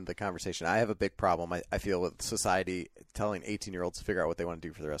to get into the conversation. I have a big problem, I feel, with society telling 18-year-olds to figure out what they want to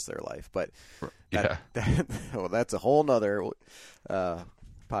do for the rest of their life. But that's a whole nother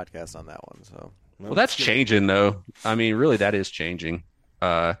podcast on that one. So well, that's changing, though. I mean, really, that is changing.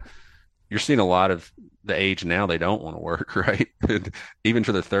 You're seeing a lot of the age now, they don't want to work, right? Even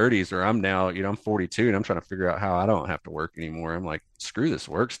for the 30s, or I'm now, I'm 42 and I'm trying to figure out how I don't have to work anymore. I'm like, screw this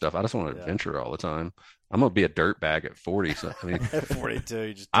work stuff. I just want to adventure all the time. I'm going to be a dirt bag at 40. So, I mean, at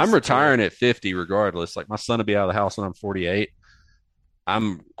 42, I'm retiring at 50 regardless. Like, my son will be out of the house when I'm 48.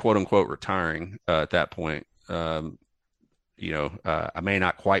 I'm quote unquote retiring at that point. I may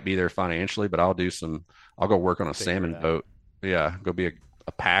not quite be there financially, but I'll go work on a salmon boat. Yeah. Go be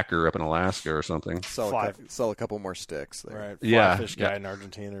a packer up in Alaska or something. Sell a couple more sticks there. Right. Fish guy in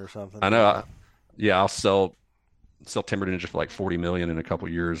Argentina or something. I know. I'll sell Timber Ninja for like $40 million in a couple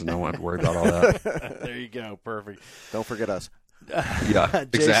of years, and I won't have to worry about all that. There you go. Perfect. Don't forget us. Yeah, Jason,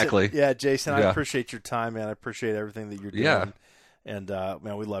 exactly. Yeah, Jason, I appreciate your time, man. I appreciate everything that you're doing. Yeah. And,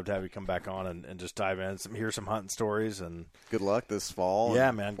 man, we'd love to have you come back on and just dive in, hear some hunting stories. And good luck this fall.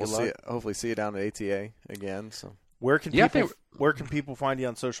 Yeah, man. Good luck. Hopefully see you down at ATA again. So. Where can people find you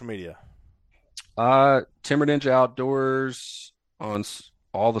on social media? Timber Ninja Outdoors on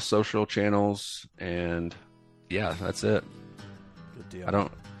all the social channels, and yeah, that's it. Good deal. I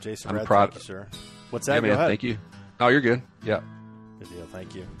don't. Jason I'm Red, proud. thank you, sir. What's that? Yeah, Go man. ahead. Thank you. Oh, you're good. Yeah. Good deal.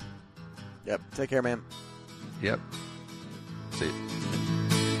 Thank you. Yep. Take care, man. Yep. See you.